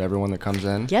popcorn to everyone that comes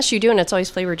in. Yes, you do, and it's always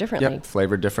flavored differently. Yep,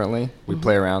 flavored differently. We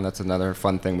play around. That's another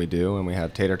fun thing we do. And we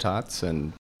have tater tots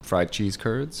and fried cheese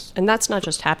curds. And that's not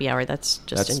just happy hour, that's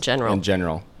just in general. In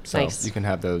general. So Nice. you can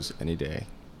have those any day.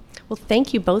 Well,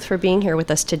 thank you both for being here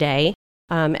with us today.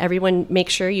 Everyone,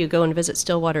 make sure you go and visit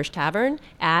Stillwater's Tavern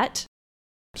at...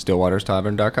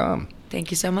 StillwatersTavern.com. Thank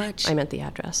you so much. I meant the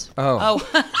address. Oh.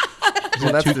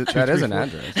 Well, that is an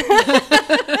address.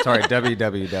 Sorry,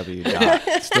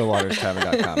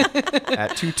 www.stillwaterstavern.com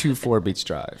at 224 Beach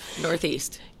Drive.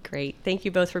 Northeast. Great. Thank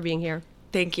you both for being here.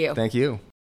 Thank you. Thank you.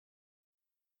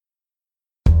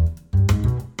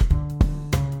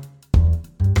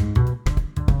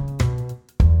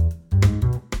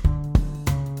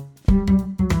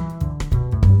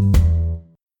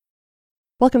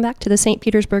 Welcome back to the St.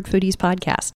 Petersburg Foodies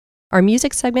Podcast. Our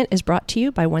music segment is brought to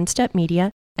you by One Step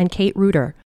Media and Kate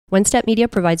Reuter. One Step Media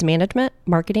provides management,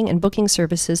 marketing, and booking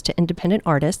services to independent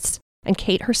artists, and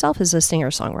Kate herself is a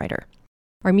singer-songwriter.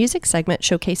 Our music segment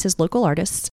showcases local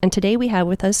artists, and today we have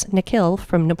with us Nikhil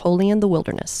from Napoleon the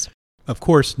Wilderness. Of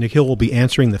course, Nikhil will be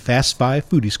answering the Fast 5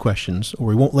 Foodies questions, or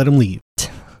we won't let him leave.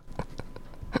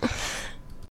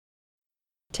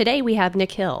 Today we have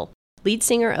Nikhil, lead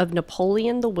singer of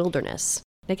Napoleon the Wilderness.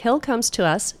 Nikhil comes to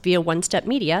us via One Step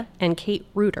Media and Kate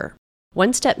Reuter.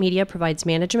 One Step Media provides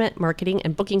management, marketing,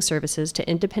 and booking services to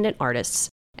independent artists,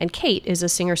 and Kate is a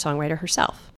singer-songwriter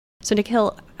herself. So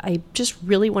Nikhil, I just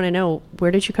really want to know,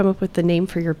 where did you come up with the name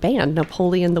for your band,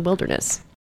 Napoleon the Wilderness?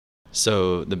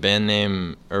 So the band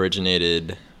name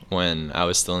originated when I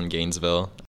was still in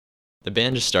Gainesville. The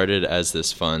band just started as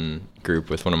this fun group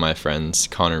with one of my friends,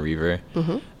 Connor Reaver.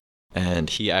 Mm-hmm. And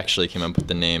he actually came up with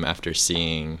the name after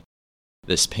seeing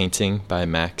this painting by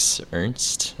Max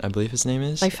Ernst, I believe his name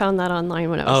is. I found that online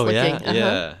when I was looking.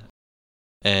 Yeah.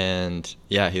 And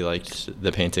yeah, he liked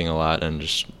the painting a lot and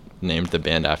just named the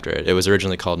band after it. It was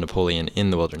originally called Napoleon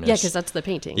in the Wilderness. Yeah, because that's the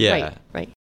painting. Yeah. Right.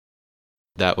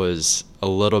 That was a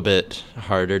little bit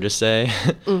harder to say.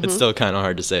 Mm-hmm. It's still kind of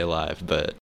hard to say live,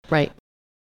 but Right.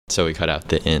 so we cut out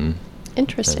the in.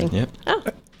 Interesting. And, yep. Oh,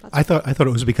 I thought it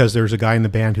was because there was a guy in the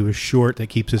band who was short that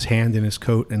keeps his hand in his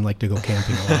coat and liked to go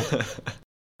camping a lot.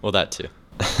 Well, that too.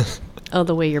 oh,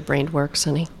 the way your brain works,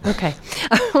 honey. Okay.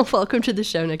 Welcome to the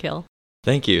show, Nikhil.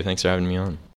 Thank you. Thanks for having me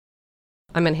on.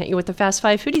 I'm going to hit you with the Fast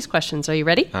 5 Foodies questions. Are you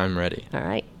ready? I'm ready. All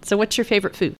right. So what's your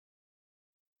favorite food?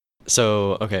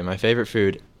 So, okay, my favorite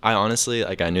food. I honestly,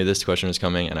 I knew this question was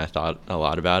coming and I thought a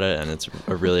lot about it, and it's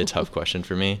a really tough question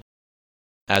for me.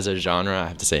 As a genre, I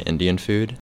have to say Indian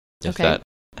food, if Okay. that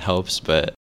helps.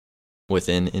 But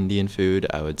within Indian food,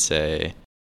 I would say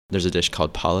there's a dish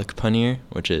called palak paneer,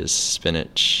 which is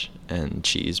spinach and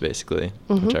cheese, basically,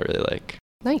 which I really like.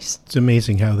 Nice. It's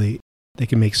amazing how they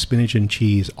can make spinach and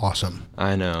cheese awesome.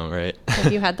 I know, right?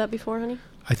 Have you had that before, honey?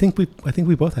 I think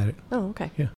we both had it. Oh,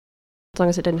 okay. Yeah. As long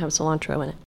as it didn't have cilantro in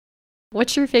it.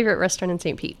 What's your favorite restaurant in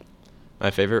St. Pete? My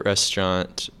favorite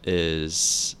restaurant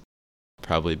is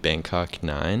probably Bangkok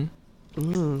 9. One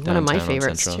of my Downtown on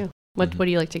favorites, Central. too. What Mhm.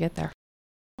 do you like to get there?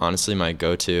 Honestly, my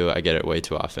go-to, I get it way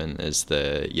too often, is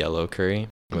the yellow curry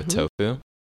with tofu.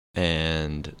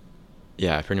 And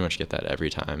yeah, I pretty much get that every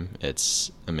time.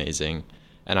 It's amazing.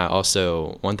 And I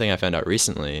also, one thing I found out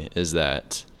recently is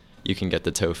that you can get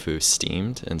the tofu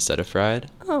steamed instead of fried,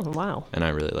 Oh, wow. and I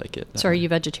really like it. So are you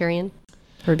vegetarian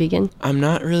or vegan? I'm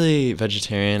not really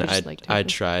vegetarian. You just like I tofu?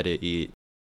 try to eat,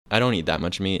 I don't eat that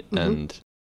much meat, and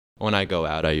when I go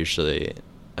out, I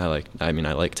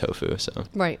like tofu, so.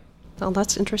 Right. Oh,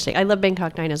 that's interesting. I love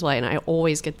Bangkok 9 as well, and I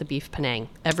always get the beef Penang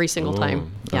every single time.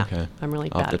 Ooh, Yeah, okay. I'm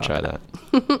really I'll bad have to about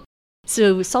try that.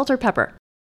 So salt or pepper?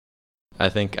 I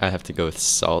think I have to go with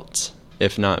salt,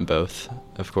 if not both,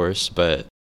 of course, but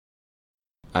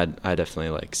I definitely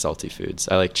like salty foods.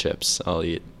 I like chips. I'll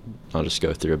just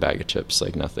go through a bag of chips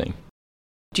like nothing.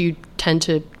 Do you tend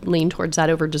to lean towards that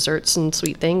over desserts and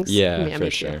sweet things? Yeah, me for too.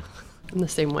 sure. I'm the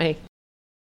same way.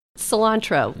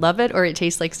 Cilantro, love it or it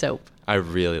tastes like soap? I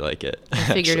really like it. I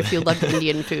figured if you loved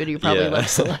Indian food, you probably Yeah. love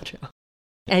cilantro.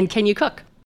 And can you cook?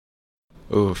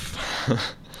 Oof.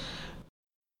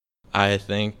 I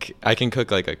think I can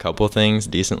cook like a couple things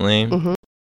decently. Mm-hmm.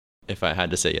 If I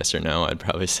had to say yes or no, I'd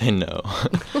probably say no.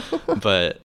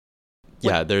 But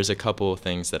yeah, there's a couple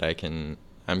things that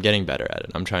I'm getting better at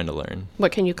it. I'm trying to learn.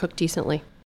 What can you cook decently?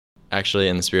 Actually,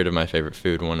 in the spirit of my favorite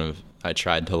food, I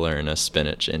tried to learn a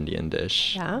spinach Indian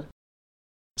dish. Yeah.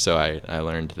 So I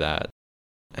learned that,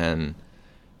 and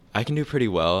I can do pretty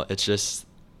well. It's just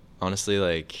honestly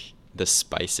like the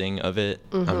spicing of it.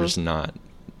 Mm-hmm. I'm just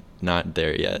not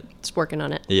there yet. It's working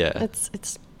on it. Yeah.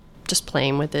 It's just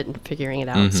playing with it and figuring it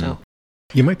out. Mm-hmm. So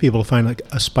You might be able to find like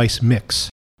a spice mix.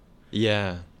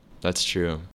 Yeah, that's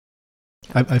true.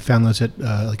 I found those at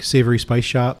like Savory Spice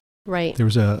Shop. right. There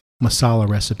was a masala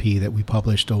recipe that we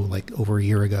published like over a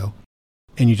year ago.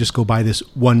 And you just go buy this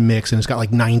one mix and it's got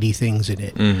like 90 things in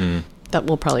it. Mm-hmm. That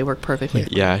will probably work perfectly.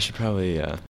 Yeah, I should probably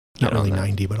Not really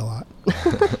 90, but a lot.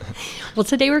 Well,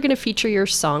 today we're going to feature your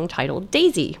song titled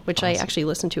Daisy, which I Awesome. actually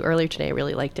listened to earlier today. I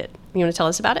really liked it. You want to tell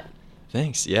us about it?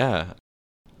 Thanks. Yeah.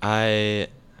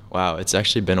 Wow, it's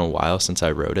actually been a while since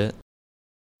I wrote it.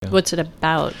 What's it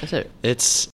about? Is it?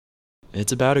 It's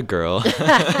about a girl.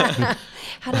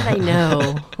 How did I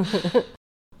know?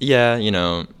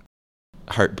 Yeah,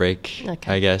 heartbreak,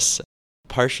 Okay. I guess.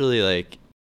 Partially like,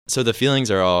 so the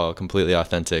feelings are all completely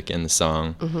authentic in the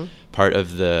song. Mm-hmm. Part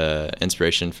of the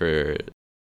inspiration for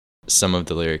some of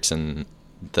the lyrics and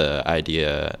the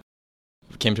idea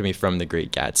came to me from The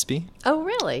Great Gatsby. Oh,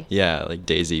 really? Yeah, like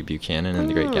Daisy Buchanan and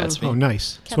The Great Gatsby. Oh,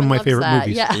 nice. It's Kevin one of my loves favorite that,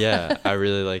 movies. Yeah. Yeah, I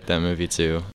really like that movie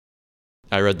too.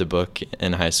 I read the book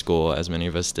in high school, as many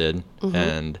of us did, Mhm.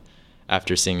 and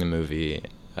after seeing the movie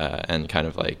and kind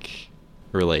of like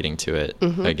relating to it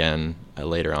Mhm. again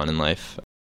later on in life,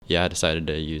 I decided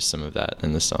to use some of that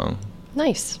in the song.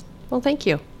 Nice. Well, thank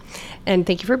you. And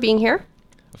thank you for being here.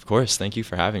 Of course, thank you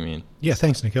for having me. Yeah,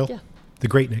 thanks, Nick Hill. Yeah. The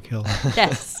great Nick Hill.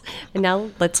 Yes. And now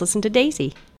let's listen to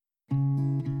Daisy.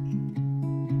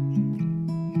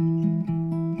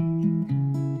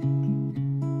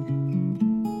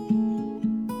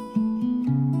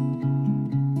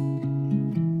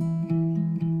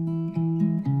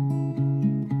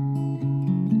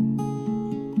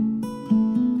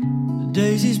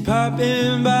 Daisy's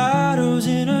popping bottles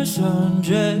in her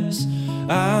sundress.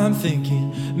 I'm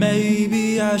thinking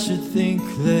maybe I should think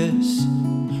less.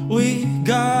 We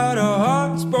got our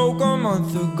hearts broke a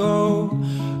month ago.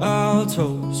 I'll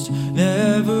toast,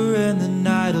 never end the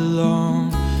night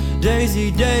alone.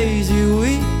 Daisy, Daisy,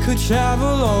 we could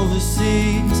travel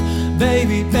overseas.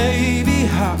 Baby, baby,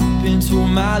 hop into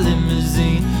my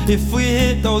limousine. If we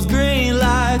hit those green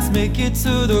lights, make it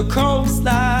to the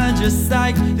coastline, just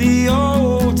like the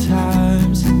old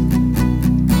times.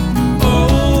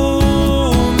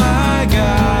 Oh my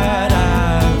God,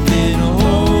 I've been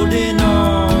holding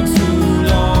on too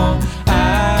long.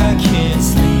 I can't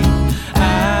sleep,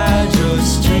 I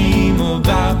just dream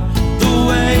about the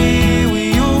way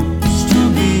we used to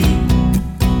be.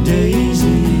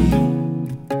 Daisy.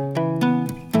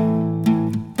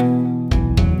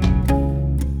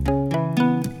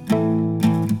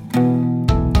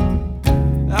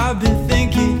 I've been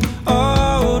thinking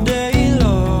all day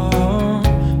long,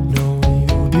 knowing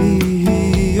you'll be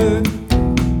here.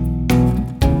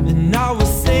 And I was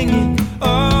singing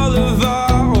all of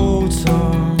our old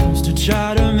songs to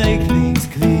try to make things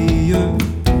clear.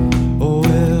 Oh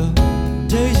well,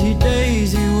 Daisy,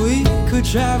 Daisy, we could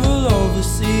travel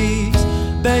overseas.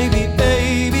 Baby,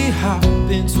 baby, hop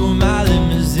into my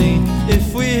limousine.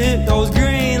 If we hit those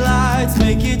green lights,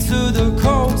 make it to the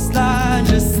coastline,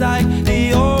 just like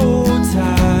the old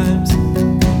times.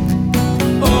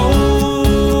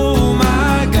 Oh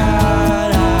my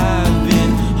God, I've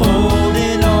been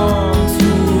holding on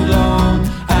too long.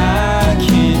 I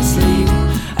can't sleep,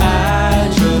 I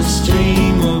just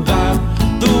dream about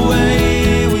the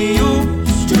way we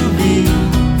used to be.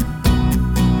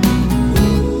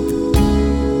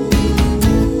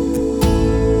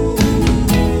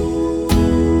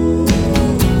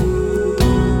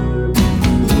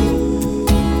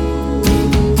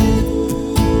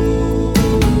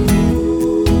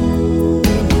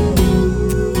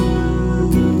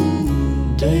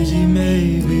 Daisy,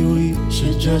 maybe we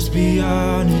should just be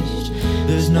honest.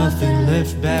 There's nothing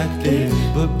left back there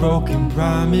but broken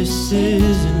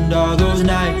promises. And all those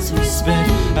nights we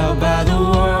spent out by the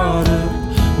water,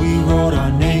 we wrote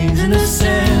our names in the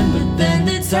sand, but then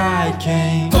the tide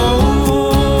came.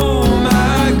 Oh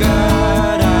my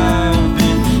God, I've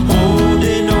been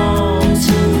holding on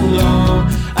too long.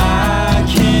 I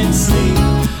can't sleep,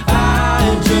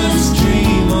 I just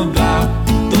dream about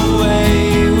the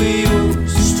way we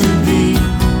used to be.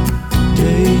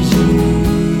 Daisy.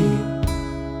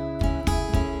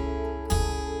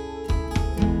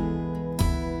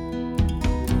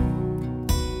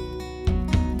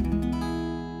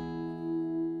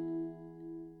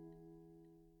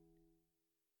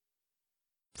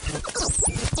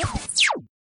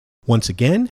 Once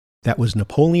again, that was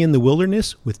Napoleon the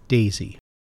Wilderness with Daisy.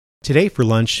 Today for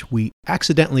lunch, we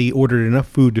accidentally ordered enough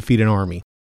food to feed an army.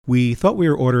 We thought we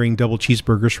were ordering double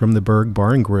cheeseburgers from the Berg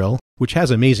Bar and Grill, which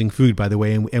has amazing food, by the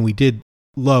way, and we did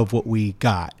love what we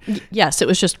got. Yes, it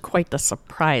was just quite the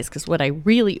surprise, because what I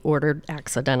really ordered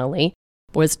accidentally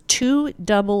was 2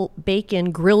 double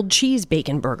bacon grilled cheese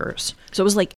bacon burgers. So it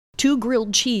was like 2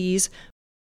 grilled cheese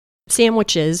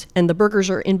sandwiches, and the burgers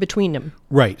are in between them.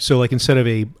 Right. So like instead of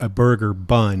a burger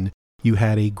bun, you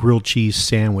had a grilled cheese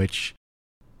sandwich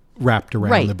wrapped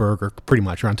around the burger, pretty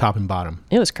much, or on top and bottom.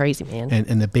 It was crazy, man.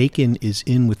 And the bacon is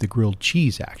in with the grilled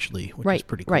cheese, actually, which is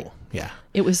pretty cool. Right. Yeah.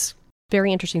 It was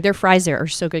very interesting. Their fries there are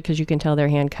so good because you can tell they're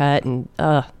hand cut and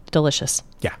delicious.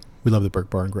 Yeah. We love the Berg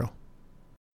Bar and Grill.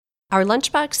 Our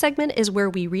Lunchbox segment is where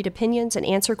we read opinions and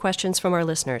answer questions from our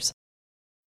listeners.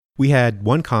 We had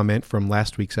one comment from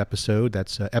last week's episode.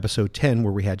 That's episode 10,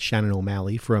 where we had Shannon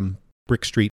O'Malley from Brick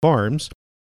Street Farms.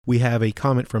 We have a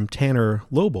comment from Tanner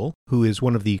Lobel, who is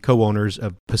one of the co-owners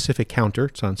of Pacific Counter.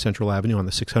 It's on Central Avenue on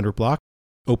the 600 block.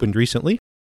 Opened recently.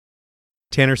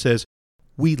 Tanner says,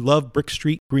 "We love Brick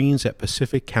Street greens at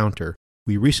Pacific Counter.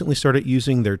 We recently started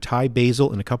using their Thai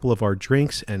basil in a couple of our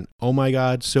drinks, and oh my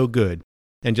God, so good."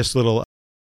 And just a little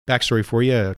backstory for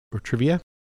you, or trivia.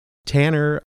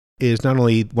 Tanner is not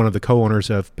only one of the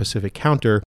co-owners of Pacific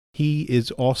Counter, he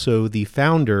is also the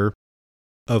founder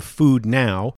of Food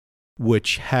Now,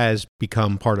 which has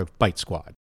become part of Bite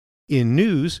Squad. In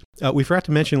news, we forgot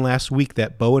to mention last week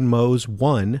that Bo and Mo's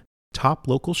won Top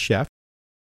Local Chef.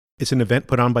 It's an event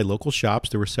put on by local shops.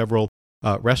 There were several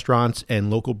restaurants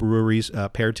and local breweries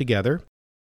paired together.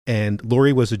 And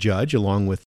Lori was a judge, along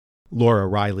with Laura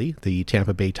Riley, the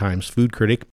Tampa Bay Times food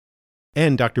critic,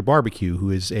 and Dr. Barbecue,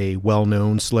 who is a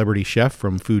well-known celebrity chef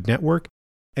from Food Network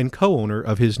and co-owner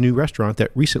of his new restaurant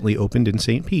that recently opened in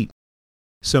St. Pete.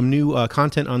 Some new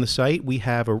content on the site. We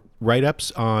have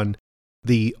write-ups on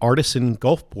the Artisan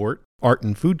Gulfport Art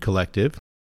and Food Collective,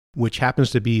 which happens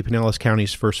to be Pinellas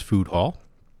County's first food hall.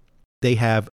 They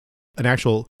have an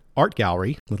actual art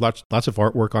gallery with lots of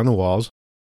artwork on the walls.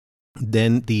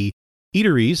 Then the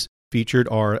eateries featured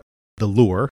are the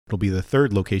Lure. It'll be the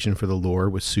third location for the Lure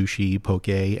with sushi, poke,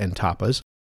 and tapas.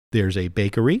 There's a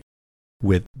bakery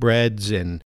with breads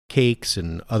and cakes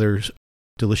and other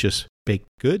delicious baked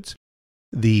goods.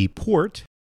 The Port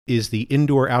is the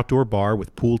indoor-outdoor bar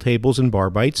with pool tables and bar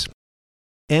bites.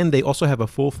 And they also have a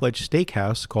full-fledged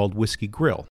steakhouse called Whiskey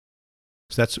Grill.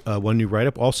 So that's one new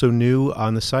write-up. Also new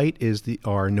on the site is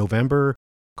our November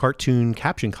cartoon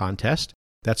caption contest.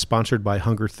 That's sponsored by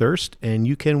Hunger Thirst, and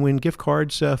you can win gift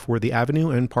cards for the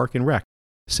Avenue and Park and Rec.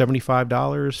 $75,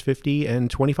 $50, and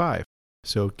 $25.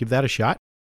 So give that a shot.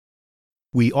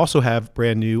 We also have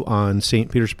brand new on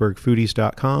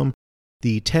stpetersburgfoodies.com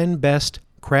the 10 best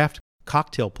craft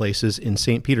cocktail places in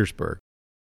St. Petersburg.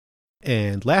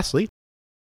 And lastly,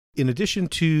 in addition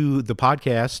to the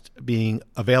podcast being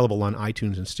available on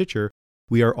iTunes and Stitcher,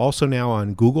 we are also now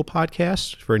on Google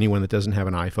Podcasts for anyone that doesn't have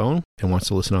an iPhone and wants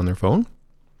to listen on their phone.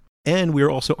 And we are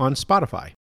also on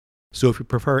Spotify. So if you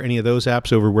prefer any of those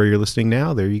apps over where you're listening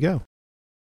now, there you go.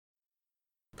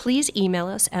 Please email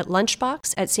us at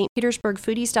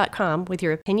lunchbox@stpetersburgfoodies.com with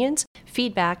your opinions,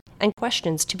 feedback, and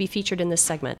questions to be featured in this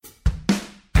segment.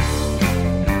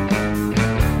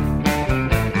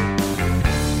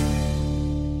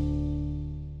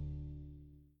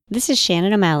 This is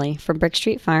Shannon O'Malley from Brick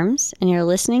Street Farms, and you're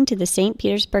listening to the St.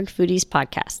 Petersburg Foodies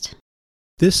podcast.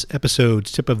 This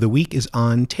episode's tip of the week is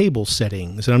on table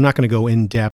settings, and I'm not going to go in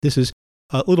depth. This is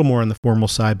a little more on the formal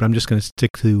side, but I'm just going to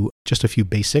stick to just a few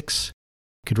basics.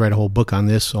 Could write a whole book on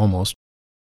this almost.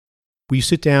 When you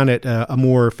sit down at a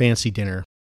more fancy dinner,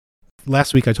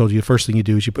 last week I told you the first thing you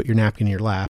do is you put your napkin in your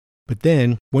lap. But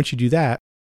then once you do that,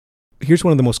 here's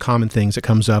one of the most common things that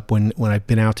comes up when I've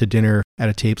been out to dinner at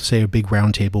a table, say a big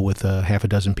round table with half a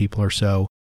dozen people or so,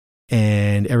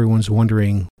 and everyone's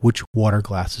wondering which water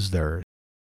glasses there are.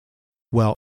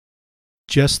 Well,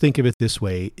 just think of it this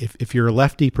way. If you're a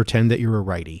lefty, pretend that you're a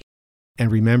righty.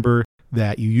 And remember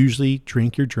that you usually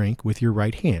drink your drink with your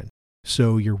right hand.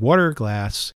 So your water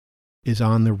glass is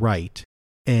on the right,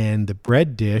 and the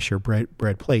bread dish or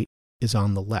bread plate is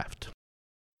on the left.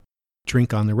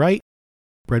 Drink on the right,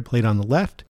 bread plate on the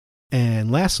left. And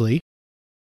lastly,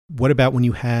 what about when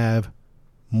you have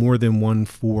more than one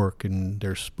fork and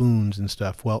there's spoons and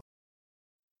stuff? Well,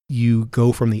 you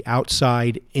go from the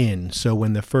outside in. So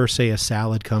when the first, say, a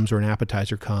salad comes or an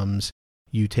appetizer comes,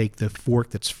 you take the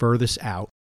fork that's furthest out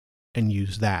and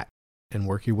use that and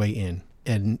work your way in.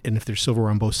 And if there's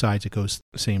silverware on both sides, it goes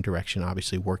the same direction,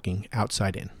 obviously working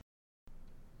outside in.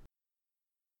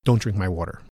 Don't drink my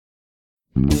water.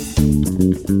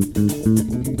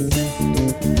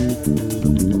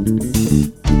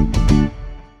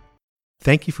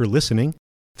 Thank you for listening.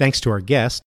 Thanks to our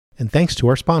guest, and thanks to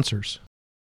our sponsors.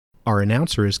 Our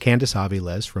announcer is Candice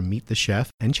Aviles from Meet the Chef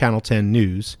and Channel 10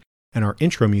 News, and our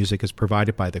intro music is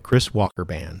provided by the Chris Walker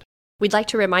Band. We'd like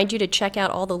to remind you to check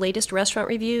out all the latest restaurant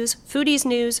reviews, foodies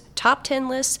news, top 10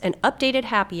 lists, and updated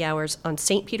happy hours on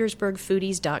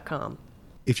stpetersburgfoodies.com.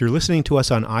 If you're listening to us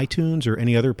on iTunes or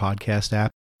any other podcast app,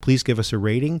 please give us a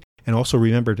rating, and also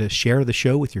remember to share the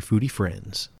show with your foodie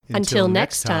friends. Until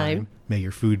next time, may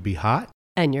your food be hot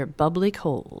and your bubbly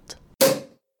cold.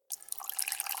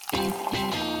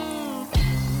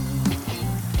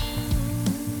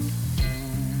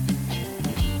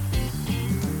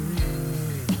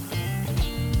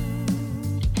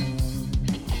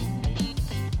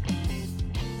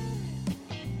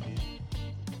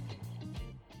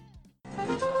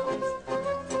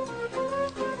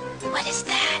 What is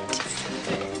that?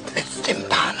 It's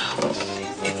timpano.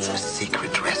 It's a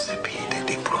secret recipe that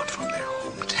they brought from their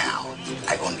hometown.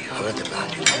 I've only heard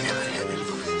about it. I never had it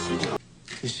before.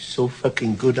 This is so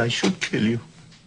fucking good, I should kill you.